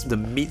meat, the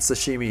meat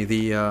sashimi,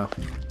 the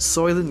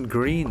Soylent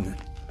Green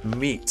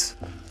meat.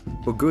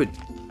 We're good.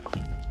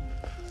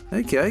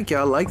 Okay,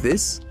 I like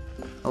this.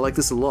 I like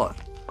this a lot.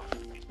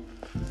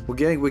 We're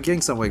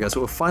getting somewhere, guys.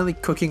 So we're finally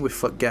cooking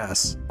with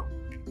gas.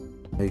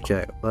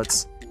 Okay,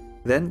 let's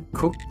then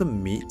cook the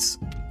meat.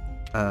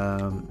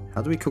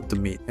 How do we cook the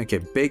meat? Okay,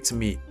 baked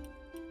meat.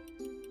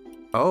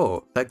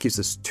 Oh, that gives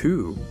us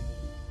 2.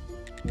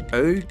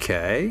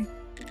 Okay.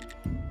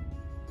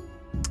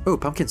 Oh,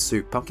 pumpkin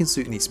soup. Pumpkin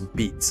soup needs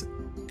beets.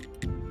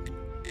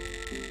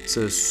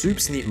 So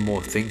soups need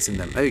more things in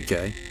them.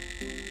 Okay.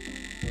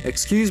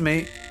 Excuse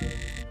me.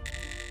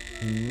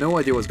 No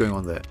idea what's going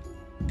on there.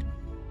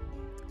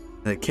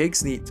 The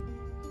cakes need...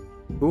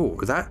 Oh,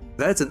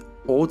 that's an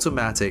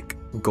automatic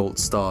gold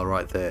star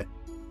right there.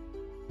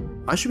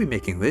 I should be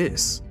making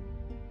this.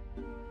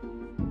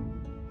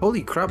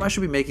 Holy crap, I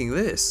should be making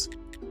this.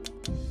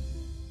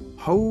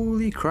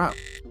 Holy crap.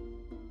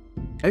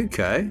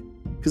 Okay.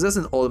 Because that's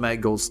an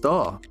automatic gold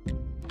star.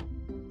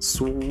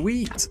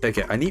 Sweet.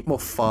 Okay, I need more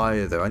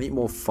fire though. I need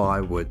more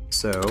firewood.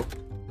 So,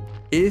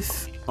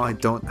 if I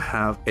don't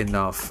have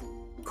enough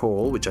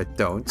coal, which I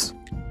don't,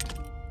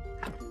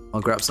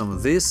 I'll grab some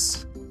of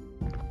this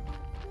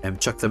and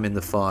chuck them in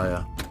the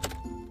fire.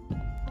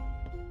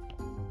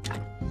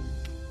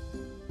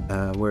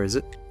 Where is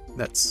it?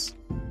 That's...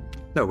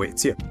 No, wait,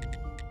 it's here.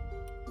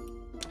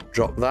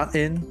 Drop that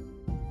in.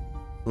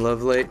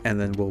 Lovely. And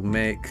then we'll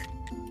make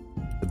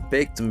the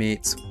baked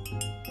meat.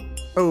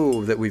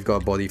 Oh, that we've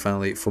got a body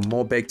finally for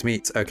more baked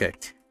meats. Okay,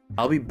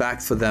 I'll be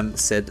back for them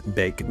said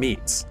baked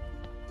meats.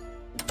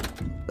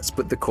 Let's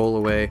put the coal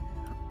away.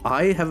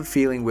 I have a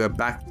feeling we're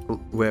a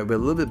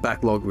little bit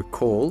backlogged with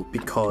coal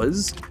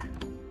because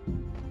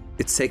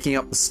it's taking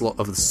up the slot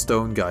of the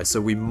stone guy.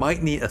 So we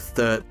might need a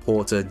 3rd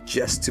porter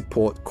just to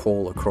port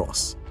coal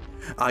across.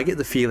 I get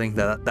the feeling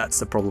that that's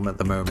the problem at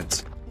the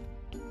moment.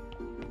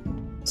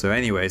 So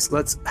anyways,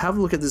 let's have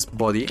a look at this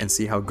body and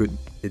see how good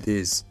it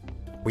is.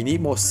 We need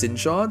more sin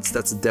shards,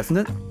 that's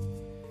definite.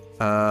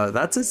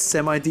 That's a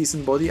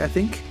semi-decent body, I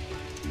think.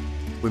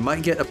 We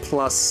might get a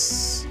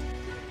 +4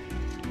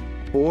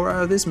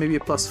 out of this, maybe a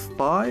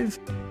 +5.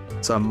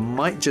 So I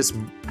might just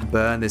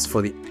burn this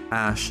for the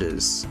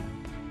ashes.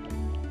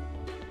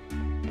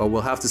 But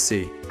we'll have to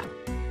see.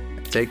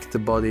 Take the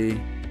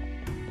body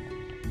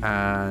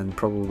and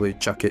probably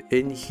chuck it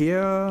in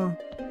here.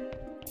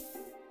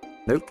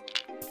 Nope.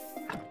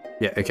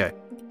 Yeah, okay.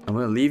 I'm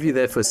gonna leave you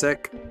there for a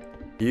sec.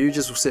 You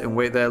just sit and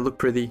wait there, look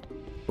pretty.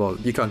 Well,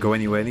 you can't go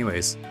anywhere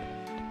anyways.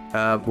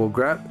 We'll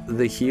grab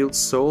the healed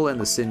soul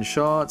and the sin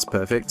shards,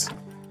 perfect.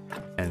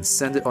 And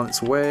send it on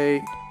its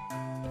way.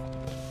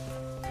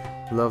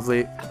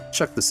 Lovely.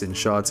 Chuck the sin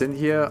shards in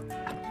here,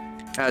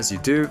 as you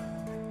do.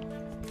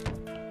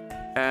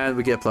 And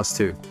we get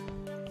 +2.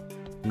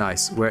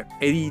 Nice, we're at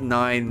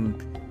 89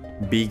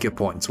 beaker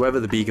points, whatever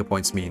the beaker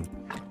points mean.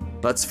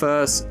 Let's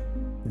first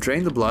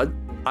drain the blood.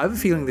 I have a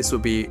feeling this will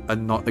be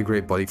not a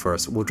great body for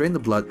us. We'll drain the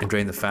blood and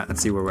drain the fat and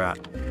see where we're at.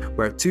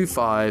 We're at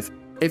 2-5.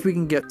 If we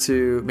can get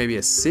to maybe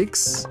a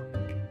 6,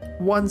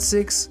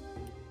 1-6,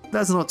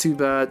 that's not too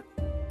bad.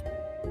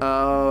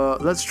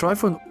 Let's try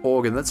for an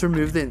organ. Let's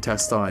remove the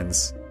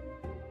intestines.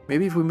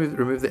 Maybe if we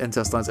remove the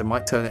intestines, it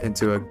might turn it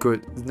into a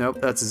good... Nope,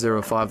 that's a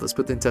 0-5. Let's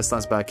put the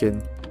intestines back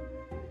in.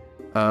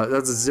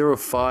 That's a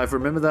 0-5.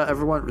 Remember that,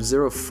 everyone?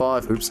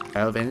 0-5. Oops,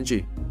 out of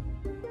energy.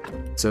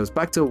 So it's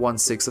back to a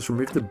 1-6. Let's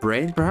remove the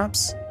brain,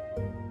 perhaps?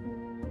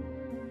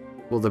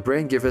 Will the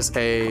brain give us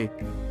a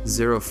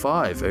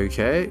 0-5?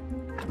 Okay.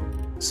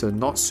 So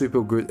not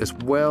super good as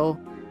well.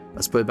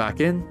 Let's put it back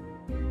in.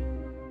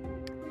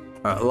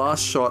 Alright,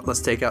 last shot.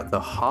 Let's take out the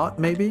heart,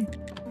 maybe?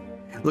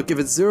 Look, if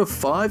it's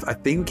 0-5, I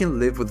think we can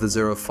live with the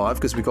 0-5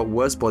 because we got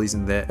worse bodies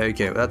in there.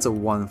 Okay, that's a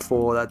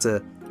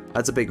 1-4.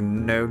 That's a big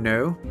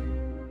no-no.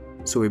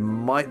 So we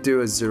might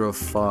do a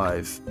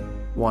 0-5.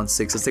 1-6.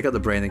 Let's take out the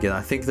brain again.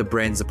 I think the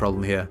brain's the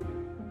problem here.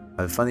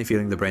 I have a funny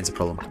feeling the brain's a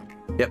problem.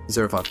 Yep,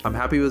 0-5. I'm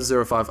happy with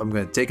 0-5. I'm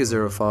going to take a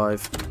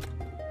 0-5.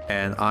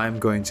 And I'm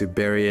going to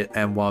bury it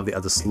in one of the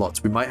other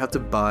slots. We might have to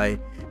buy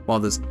one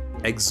of those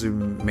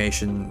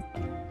exhumation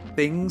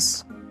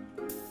things.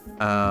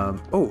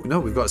 Oh, no,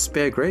 we've got a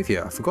spare grave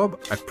here. I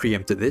forgot I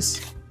preempted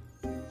this.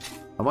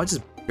 I might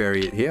just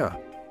bury it here.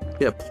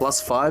 Yeah,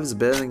 +5 is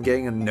better than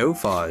getting a no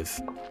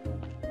 5.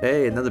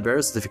 Hey, another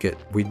burial certificate.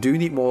 We do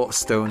need more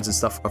stones and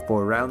stuff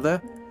for around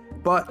there,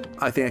 but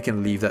I think I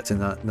can leave that to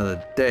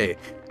another day.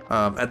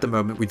 At the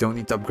moment, we don't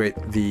need to upgrade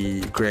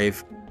the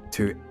grave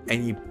to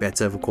any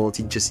better of a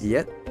quality just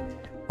yet.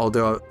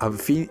 Although I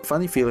have a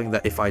funny feeling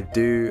that if I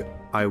do,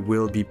 I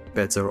will be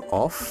better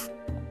off,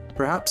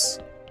 perhaps.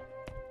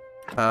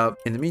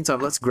 In the meantime,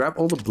 let's grab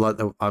all the blood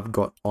that I've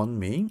got on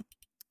me.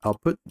 I'll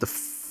put the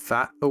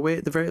fat away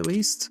at the very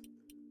least.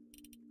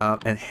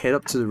 And head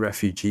up to the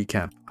refugee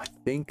camp. I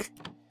think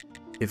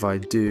if I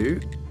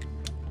do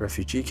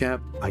refugee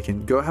camp, I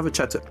can go have a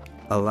chat to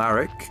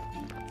Alaric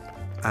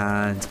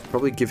and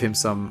probably give him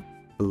some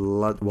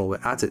blood while we're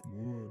at it.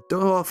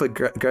 Don't hold out for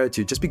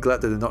gratitude, just be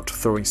glad that they're not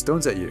throwing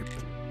stones at you.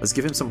 Let's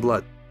give him some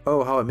blood.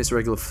 Oh, how I miss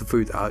regular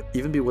food. I'll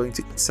even be willing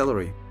to eat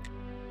celery.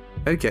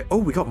 Okay, oh,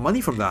 we got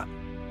money from that.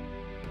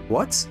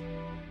 What?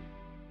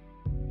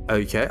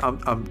 Okay, I'm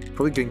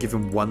probably going to give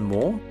him one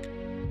more.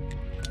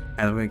 And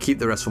I'm going to keep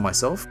the rest for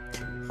myself.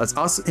 Let's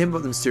ask him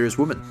about the mysterious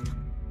woman.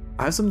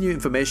 I have some new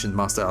information,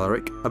 Master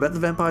Alaric, about the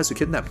vampires who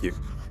kidnapped you.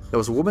 There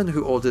was a woman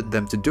who ordered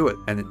them to do it,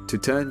 and to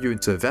turn you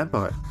into a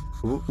vampire.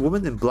 A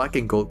woman in black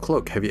and gold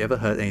cloak. Have you ever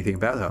heard anything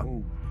about her?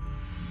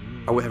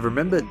 I would have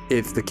remembered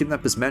if the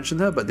kidnappers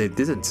mentioned her, but they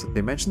didn't.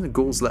 They mentioned the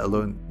ghouls, let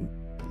alone...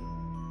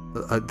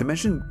 they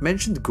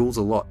mentioned ghouls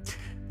a lot.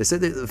 They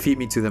said they'd feed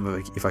me to them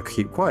if I could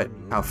keep quiet.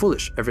 How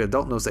foolish. Every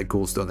adult knows that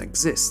ghouls don't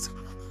exist.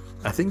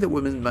 I think that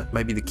women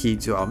might be the key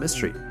to our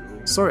mystery.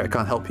 Sorry I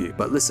can't help you,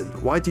 but listen,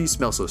 why do you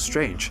smell so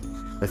strange?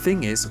 The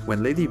thing is,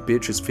 when Lady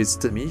Beatrice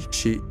visited me,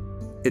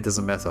 it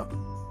doesn't matter.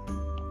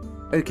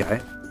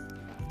 Okay.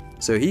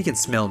 So he can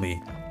smell me.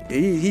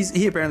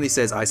 He apparently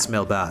says I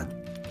smell bad.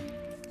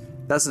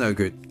 That's no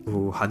good.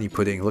 Ooh, honey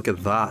pudding, look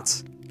at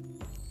that.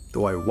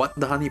 Do I want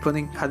the honey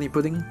pudding? Honey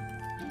pudding?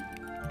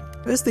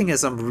 This thing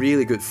has some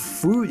really good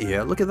food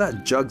here. Look at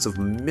that, jugs of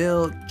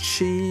milk,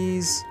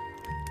 cheese.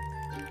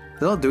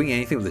 They're not doing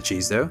anything with the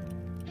cheese though.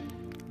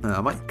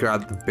 I might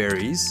grab the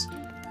berries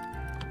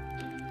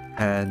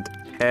and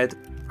head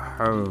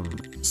home.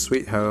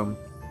 Sweet home.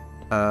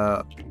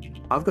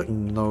 I've got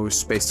no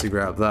space to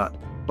grab that,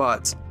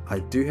 but I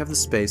do have the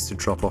space to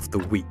drop off the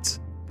wheat.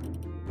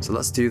 So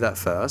let's do that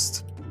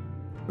first.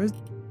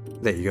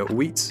 There you go,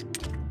 wheat.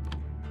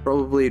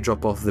 Probably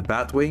drop off the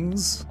bat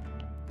wings.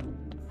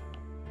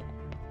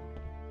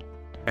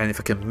 And if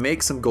I can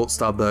make some gold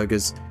star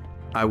burgers,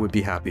 I would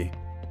be happy.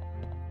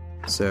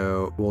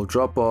 So we'll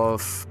drop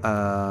off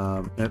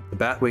the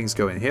bat wings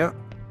go in here.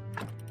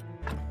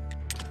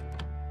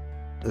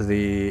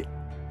 The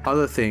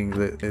other thing,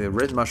 the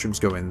red mushrooms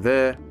go in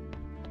there.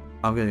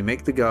 I'm going to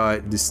make the guy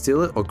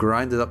distill it or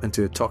grind it up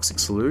into a toxic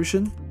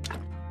solution.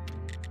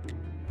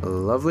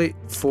 Lovely.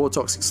 4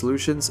 toxic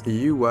solutions.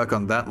 You work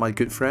on that, my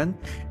good friend,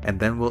 and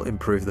then we'll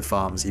improve the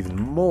farms even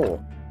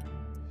more.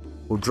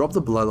 We'll drop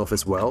the blood off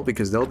as well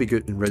because they'll be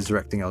good in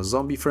resurrecting our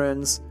zombie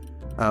friends.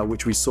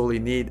 Which we sorely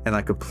need, and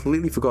I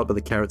completely forgot about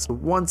the carrots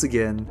once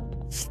again,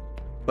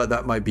 but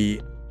that might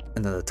be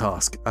another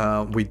task.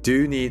 We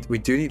do need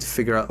to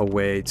figure out a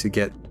way to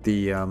get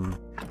the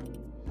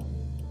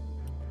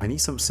I need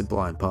some simple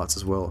iron parts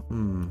as well.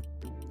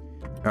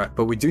 Alright,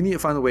 but we do need to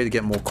find a way to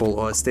get more coal,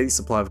 or a steady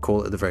supply of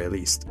coal at the very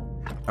least.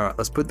 Alright,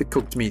 let's put the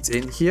cooked meats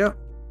in here.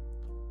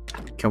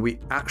 Can we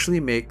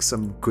actually make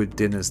some good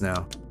dinners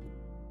now?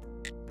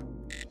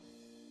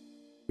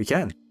 We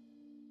can.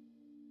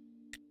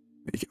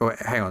 Oh,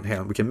 hang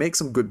on. We can make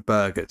some good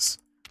burgers.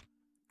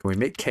 Can we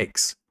make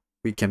cakes?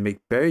 We can make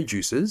berry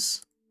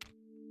juices.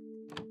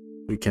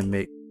 We can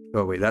make...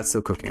 Oh, wait, that's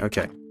still cooking.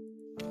 Okay.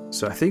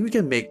 So I think we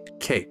can make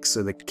cakes.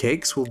 So the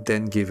cakes will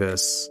then give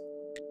us...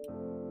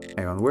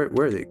 Hang on, where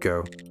did it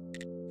go?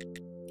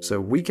 So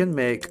we can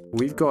make...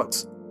 We've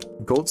got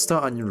gold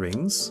star onion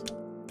rings.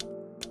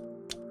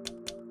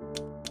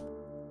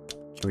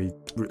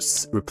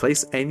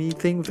 replace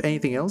anything with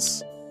anything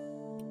else.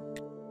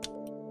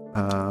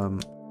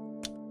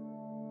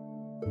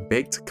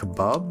 Baked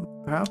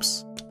kebab,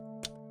 perhaps?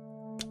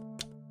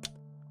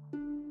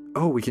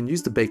 Oh, we can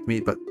use the baked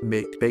meat, but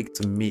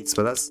baked meats,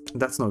 but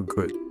that's not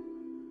good.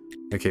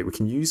 Okay, we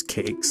can use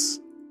cakes.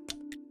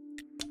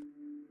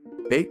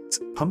 Baked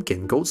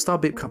pumpkin, gold star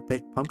baked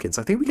pumpkins.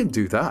 I think we can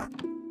do that.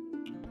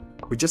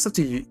 We just have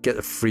to get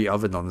a free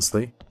oven,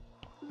 honestly.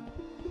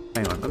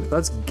 Hang on,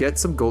 let's get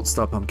some gold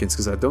star pumpkins,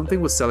 because I don't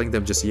think we're selling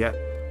them just yet.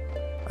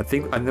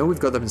 I know we've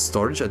got them in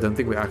storage, I don't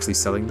think we're actually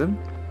selling them.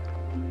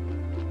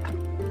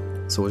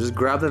 So we'll just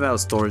grab them out of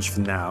storage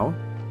for now.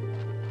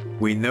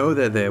 We know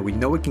they're there, we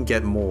know we can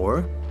get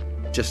more,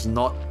 just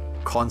not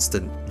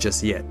constant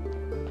just yet.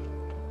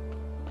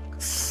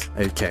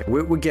 Okay,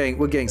 we're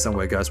getting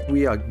somewhere, guys.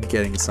 We are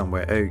getting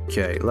somewhere.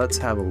 Okay, let's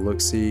have a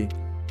look-see.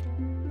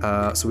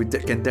 So we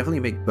can definitely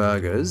make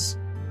burgers.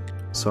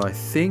 So I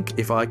think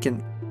if I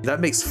can... That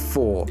makes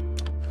 4.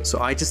 So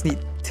I just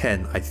need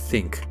 10, I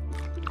think.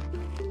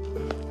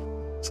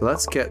 So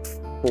let's get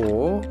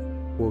 4.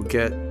 We'll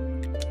get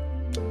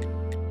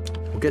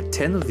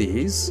 10 of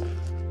these.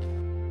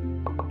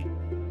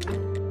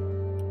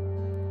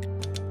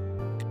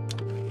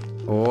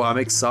 Oh, I'm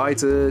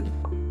excited.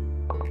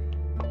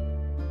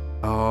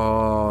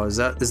 Oh, is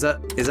that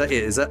it?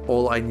 Is that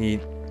all I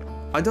need?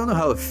 I don't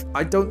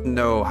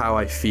know how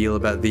I feel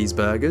about these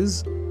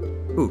burgers.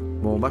 Ooh,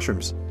 more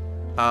mushrooms.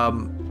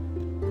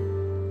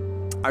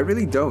 I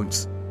really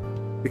don't,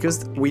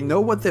 because we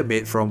know what they're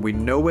made from. We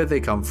know where they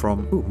come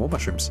from. Ooh, more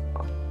mushrooms.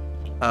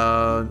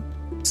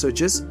 So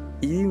just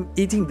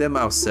eating them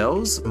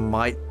ourselves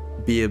might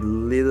be a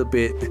little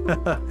bit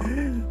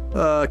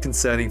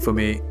concerning for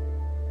me.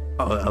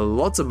 Oh,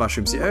 lots of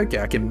mushrooms here. Okay,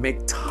 I can make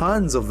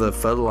tons of the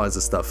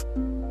fertilizer stuff.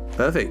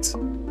 Perfect.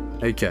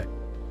 Okay.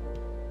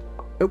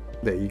 Oh,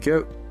 there you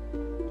go.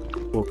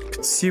 We'll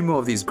consume more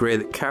of these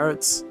grated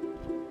carrots.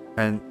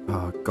 And,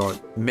 oh god,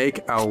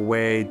 make our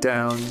way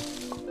down.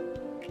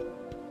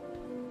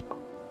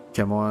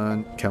 Come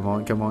on, come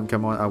on, come on,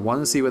 come on. I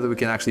want to see whether we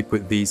can actually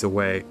put these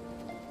away.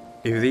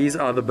 If these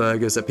are the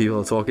burgers that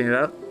people are talking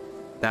about,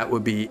 that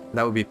would be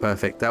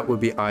perfect. That would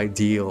be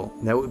ideal.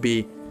 That would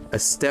be a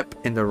step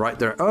in the right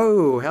direction.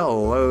 Oh,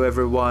 hello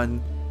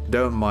everyone.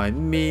 Don't mind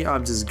me.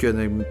 I'm just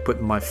gonna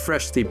put my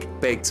freshly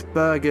baked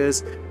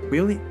burgers. We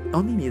only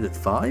needed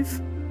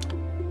 5?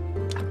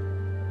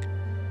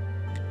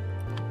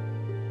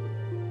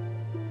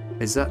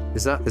 Is that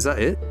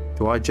it?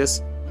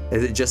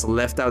 Is it just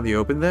left out in the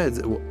open there?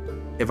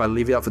 If I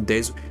leave it out for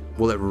days,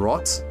 will it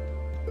rot?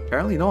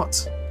 Apparently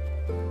not.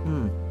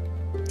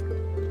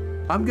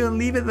 I'm gonna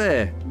leave it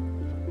there.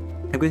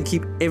 I'm gonna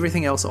keep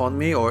everything else on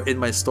me or in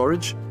my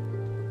storage.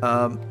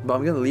 But I'm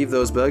gonna leave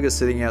those burgers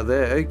sitting out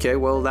there. Okay,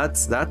 well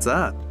that's that.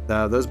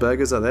 Those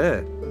burgers are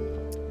there.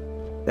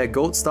 They're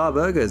gold star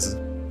burgers.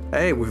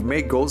 Hey, we've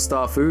made gold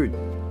star food.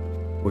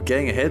 We're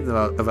getting ahead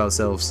of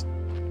ourselves.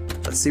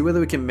 Let's see whether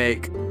we can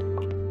make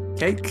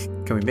cake.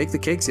 Can we make the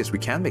cakes? Yes, we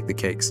can make the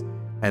cakes.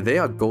 And they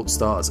are gold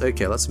stars.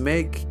 Okay, let's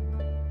make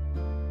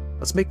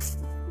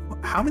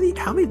how many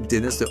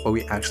dinners are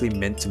we actually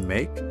meant to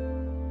make?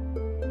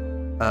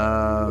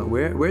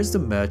 Where's the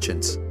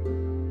merchant?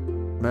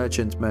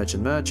 Merchant.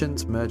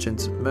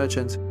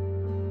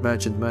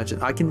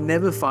 I can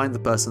never find the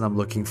person I'm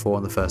looking for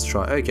on the first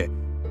try. Okay,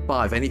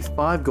 5. I need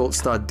 5 gold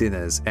star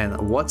dinners. And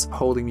what's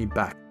holding me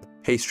back?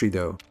 Pastry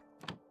dough.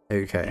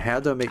 Okay, how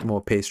do I make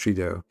more pastry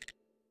dough?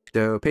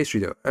 Pastry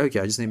dough. Okay,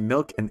 I just need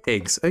milk and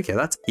eggs. Okay,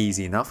 that's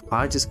easy enough.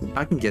 I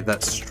can get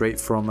that straight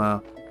from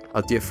our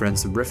dear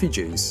friends the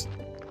refugees.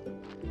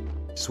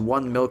 Just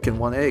 1 milk and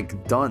 1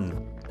 egg.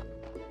 Done.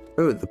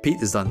 Oh, the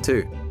peat is done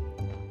too.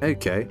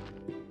 Okay.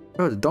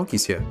 Oh, the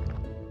donkey's here.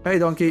 Hey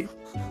donkey.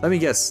 Let me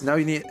guess. Now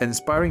you need an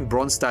inspiring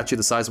bronze statue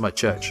the size of my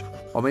church.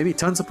 Or maybe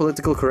tons of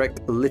political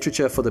correct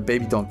literature for the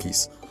baby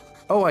donkeys.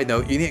 Oh, I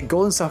know. You need a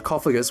golden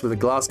sarcophagus with a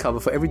glass cover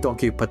for every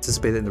donkey who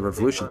participated in the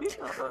revolution.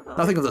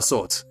 Nothing of the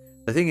sort.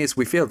 The thing is,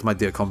 we failed, my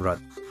dear comrade.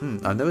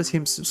 I've never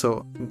seen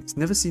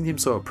him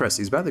so oppressed.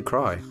 He's about to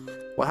cry.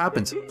 What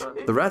happened?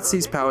 The rats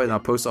seized power in our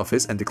post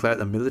office and declared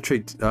a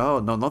military... Oh,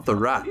 no, not the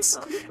rats.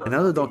 And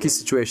now the donkey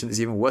situation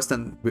is even worse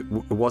than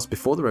it was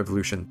before the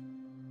revolution.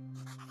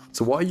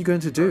 So what are you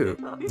going to do?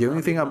 The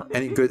only thing I'm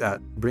any good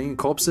at, bringing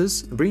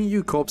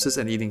you corpses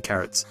and eating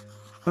carrots.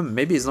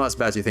 Maybe it's not as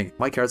bad as you think.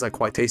 My carrots are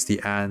quite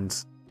tasty, and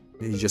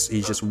he's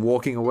just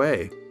walking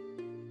away.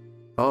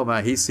 Oh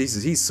man, he's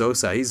so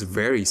sad. He's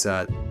very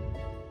sad.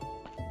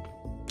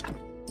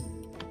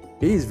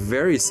 He's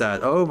very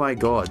sad. Oh my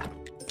god.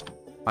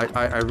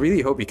 I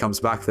really hope he comes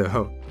back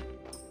though.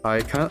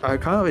 I kind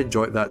of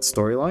enjoyed that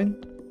storyline.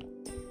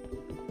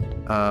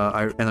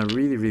 And I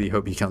really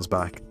hope he comes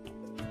back.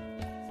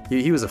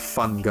 He was a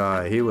fun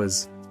guy. He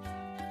was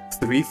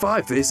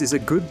 3-5. This is a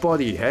good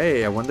body.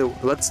 Hey, I wonder.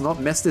 Let's not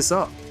mess this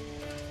up.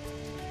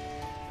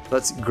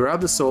 Let's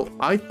grab the soul.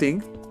 I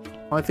think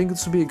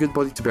this would be a good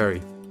body to bury.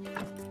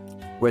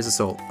 Where's the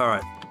soul? All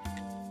right.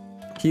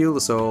 Heal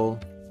the soul.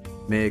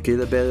 Make it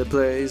a better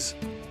place.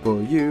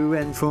 For you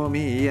and for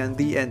me and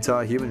the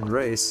entire human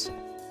race.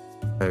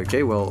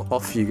 Okay, well,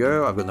 off you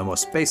go. I've got no more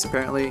space,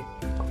 apparently.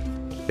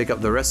 Pick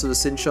up the rest of the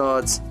sin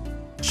shards.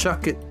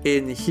 Chuck it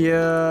in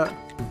here.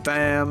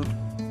 Bam.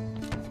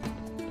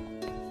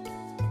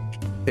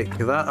 Pick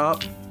that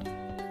up.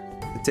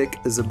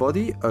 Take the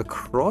body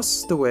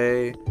across the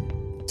way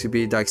to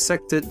be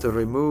dissected,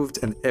 removed,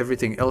 and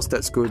everything else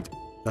that's good.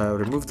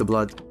 Remove the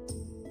blood.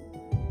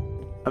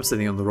 I'm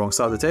sitting on the wrong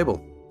side of the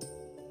table.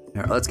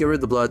 Alright, let's get rid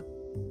of the blood.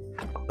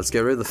 Let's get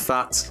rid of the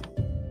fat.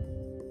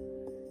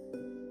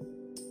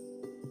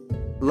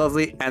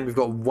 Lovely, and we've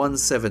got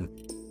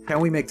 1-7. Can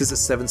we make this a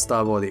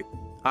 7-star body?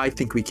 I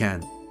think we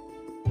can.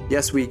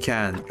 Yes, we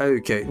can.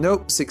 Okay,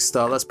 nope,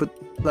 6-star. Let's put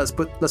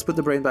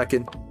the brain back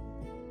in.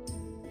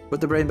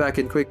 Put the brain back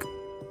in, quick.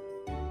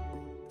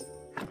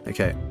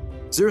 Okay.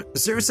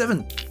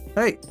 0-7.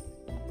 Hey!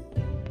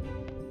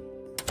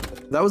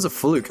 That was a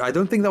fluke. I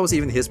don't think that was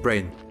even his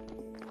brain.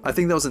 I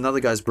think that was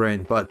another guy's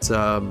brain, but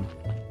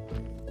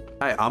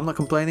hey, I'm not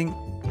complaining.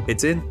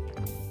 It's in.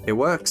 It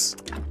works.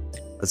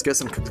 Let's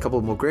get a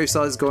couple more grave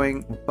sizes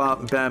going.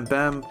 Bam, bam,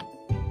 bam.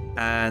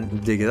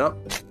 And dig it up.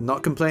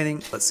 Not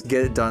complaining. Let's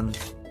get it done.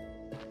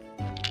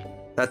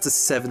 That's a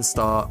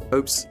 7-star.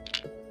 Oops.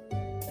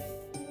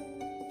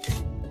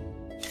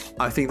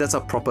 I think that's a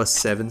proper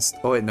 7.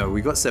 Oh wait, no,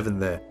 we got 7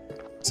 there.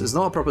 So it's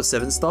not a proper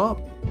 7-star,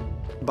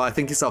 but I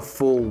think it's a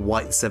full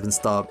white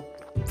 7-star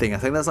thing. I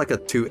think that's like a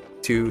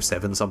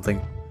 2-7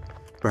 something.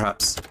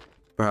 Perhaps.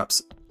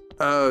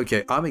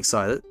 Okay, I'm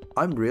excited.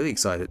 I'm really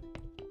excited.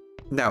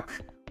 Now,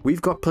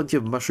 we've got plenty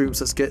of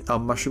mushrooms. Let's get our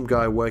mushroom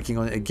guy working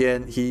on it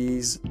again.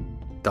 He's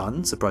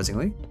done,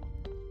 surprisingly.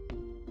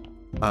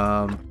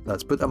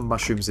 Let's put our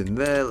mushrooms in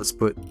there. Let's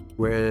put,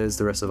 where's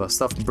the rest of our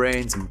stuff?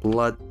 Brains and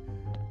blood.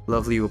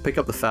 Lovely. We'll pick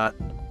up the fat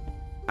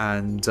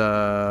and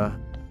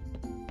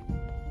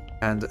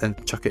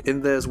chuck it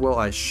in there as well.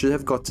 I should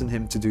have gotten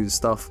him to do the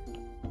stuff.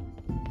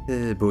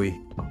 Boy.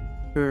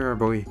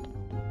 Boy.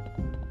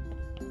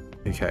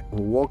 Okay,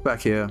 we'll walk back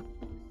here.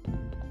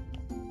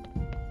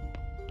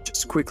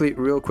 Just quickly,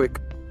 real quick,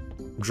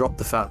 drop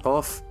the fat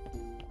off.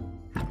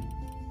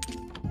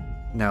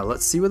 Now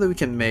let's see whether we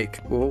can make,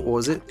 what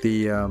was it?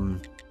 The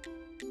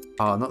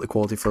not the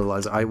quality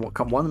fertilizer. I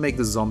want to make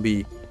the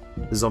zombie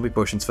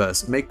potions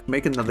first.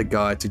 Make another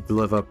guy to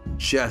deliver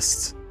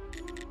just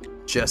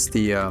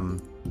the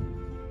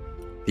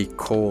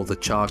coal, the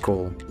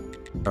charcoal.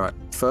 All right.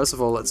 First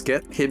of all, let's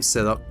get him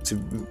set up to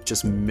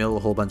just mill a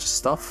whole bunch of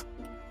stuff.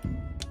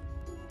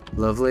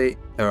 Lovely.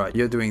 All right,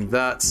 you're doing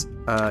that.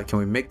 Can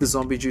we make the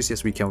zombie juice?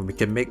 Yes, we can. We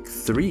can make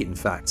 3, in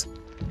fact.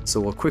 So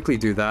we'll quickly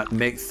do that.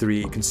 Make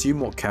 3. Consume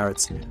more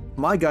carrots.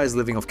 My guy's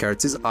living off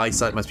carrots. His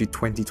eyesight must be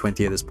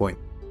 20/20 at this point.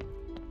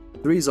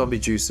 3 zombie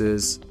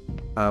juices.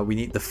 We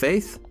need the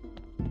faith.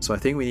 So I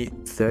think we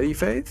need 30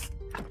 faith.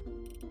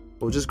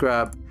 We'll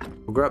grab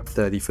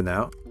 30 for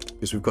now,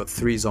 because we've got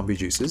 3 zombie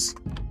juices.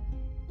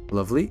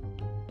 Lovely.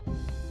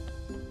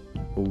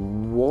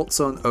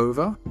 Waltz on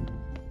over.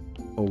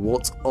 Or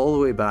waltz all the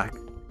way back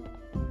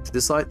to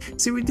this side.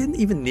 See, we didn't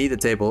even need a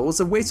table. It was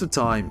a waste of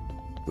time.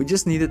 We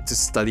just needed to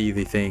study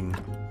the thing.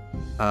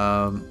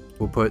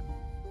 We'll put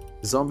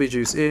zombie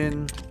juice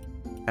in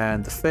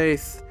and the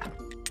faith.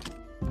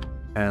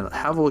 And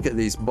have a look at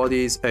these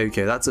bodies.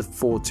 Okay, that's a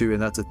 4-2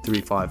 and that's a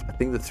 3-5. I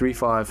think the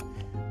 3-5,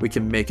 we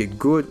can make it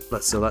good.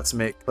 Let's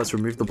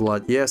remove the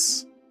blood.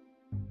 Yes.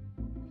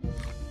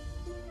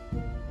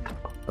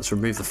 Let's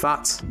remove the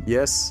fat.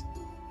 Yes.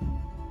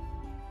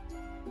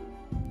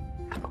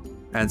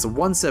 And it's a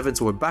 1-7,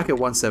 so we're back at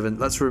 1-7.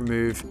 Let's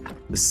remove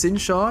the sin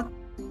shard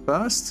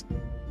first.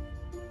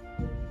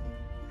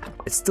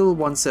 It's still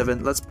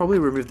 1-7. Let's probably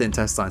remove the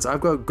intestines.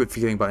 I've got a good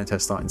feeling about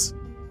intestines.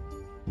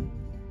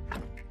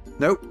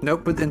 Nope,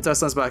 put the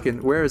intestines back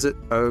in. Where is it?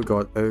 Oh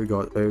god, oh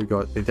god, oh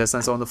god. The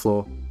intestines are on the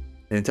floor.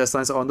 The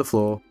intestines are on the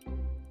floor.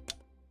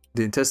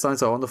 The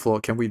intestines are on the floor.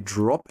 Can we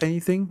drop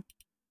anything?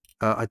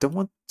 I don't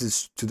want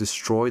this to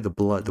destroy the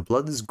blood. The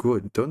blood is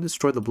good. Don't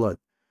destroy the blood.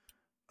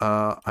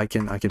 I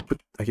can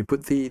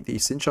put the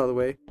sin shard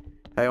away.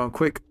 Hang on,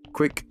 quick.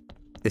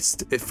 It's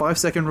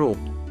 5-second rule.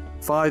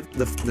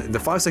 The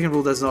 5-second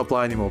rule does not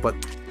apply anymore, but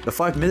the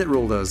 5-minute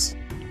rule does.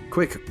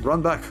 Quick,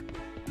 run back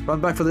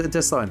for the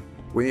intestine.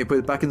 We need to put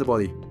it back in the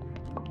body.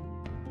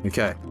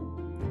 Okay.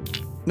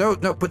 No,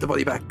 put the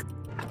body back.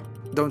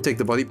 Don't take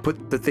the body.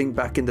 Put the thing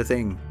back in the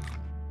thing.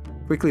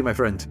 Quickly, my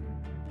friend.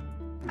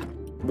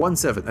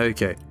 1-7.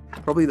 Okay.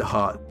 Probably the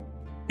heart.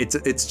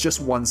 It's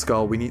just 1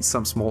 skull. We need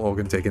some small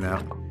organ taken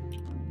out.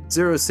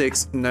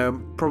 0-6.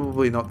 No,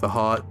 probably not the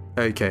heart.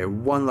 Okay,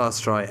 1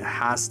 last try. It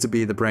has to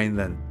be the brain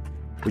then.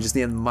 We just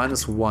need a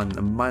 -1.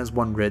 A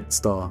 -1 red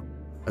star.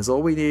 That's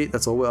all we need.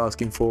 That's all we're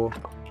asking for.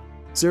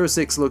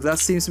 0-6. Look, that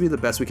seems to be the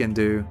best we can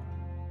do.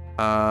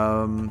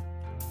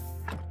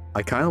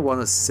 I kind of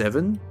want a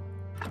 7.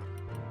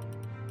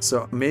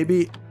 So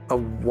maybe a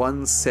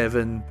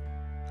 1-7.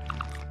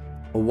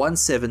 A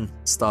 1-7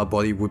 star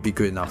body would be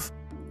good enough.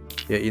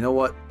 Yeah, you know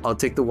what? I'll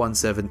take the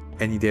 1-7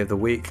 any day of the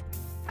week.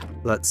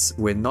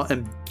 We're not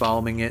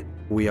embalming it.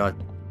 We are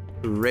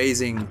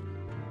raising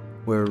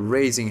We're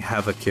raising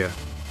havoc here.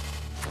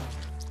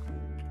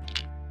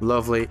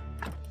 Lovely.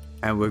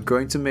 And we're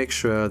going to make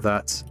sure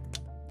that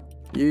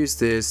use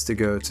this to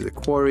go to the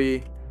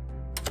quarry.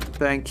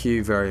 Thank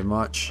you very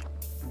much.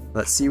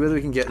 Let's see whether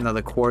we can get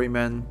another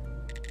quarryman.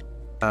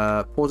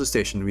 Porter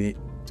station. We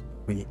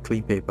need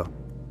clean paper.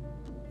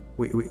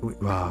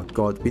 Oh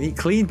god, we need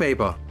clean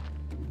paper.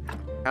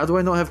 How do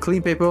I not have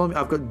clean paper on me?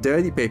 I've got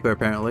dirty paper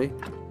apparently.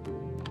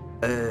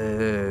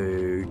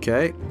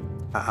 Okay.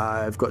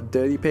 I've got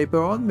dirty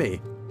paper on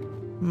me.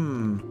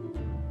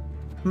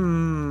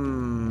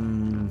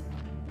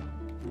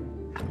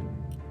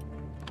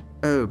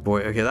 Oh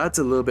boy, okay, that's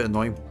a little bit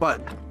annoying,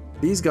 but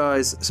these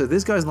guys, so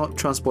this guy's not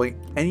transporting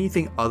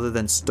anything other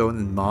than stone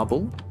and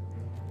marble,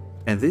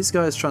 and this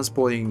guy is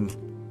transporting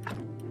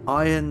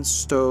iron,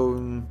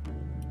 stone,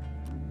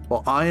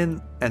 well, iron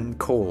and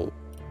coal.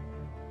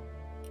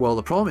 Well,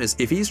 the problem is,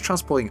 if he's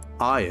transporting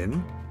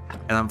iron,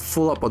 and I'm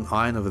full up on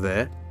iron over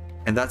there,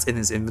 and that's in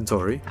his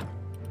inventory.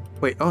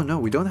 Wait, oh no,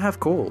 we don't have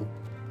coal.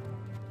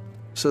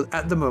 So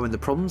at the moment, the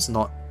problem's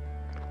not...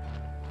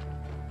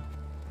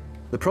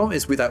 The problem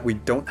is that we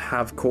don't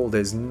have coal.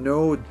 There's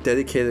no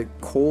dedicated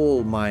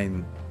coal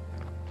mine.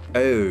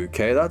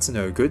 Okay, that's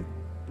no good.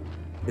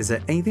 Is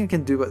there anything I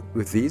can do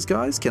with these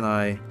guys? Can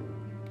I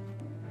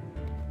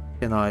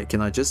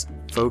just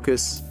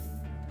focus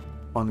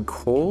on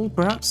coal,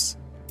 perhaps?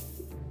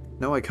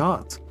 No, I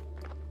can't.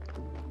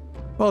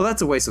 Well,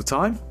 that's a waste of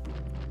time.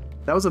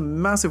 That was a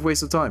massive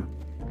waste of time.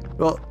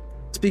 Well,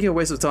 speaking of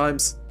waste of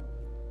times,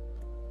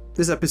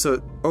 this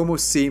episode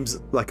almost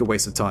seems like a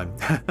waste of time.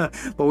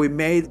 But we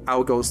made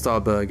our Gold Star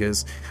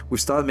burgers. We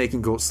started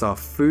making Gold Star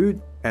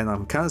food, and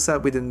I'm kind of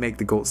sad we didn't make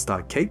the Gold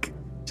Star cake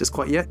just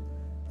quite yet.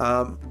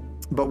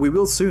 But we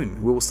will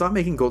soon. We will start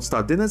making Gold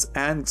Star dinners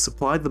and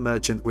supply the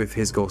merchant with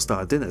his Gold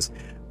Star dinners.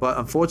 But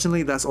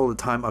unfortunately, that's all the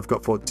time I've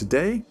got for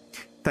today.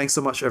 Thanks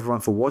so much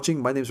everyone for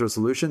watching. My name is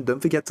Resolution. Don't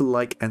forget to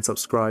like and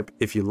subscribe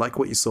if you like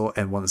what you saw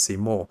and want to see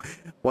more.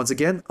 Once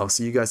again, I'll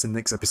see you guys in the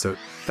next episode.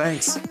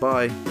 Thanks.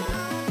 Bye.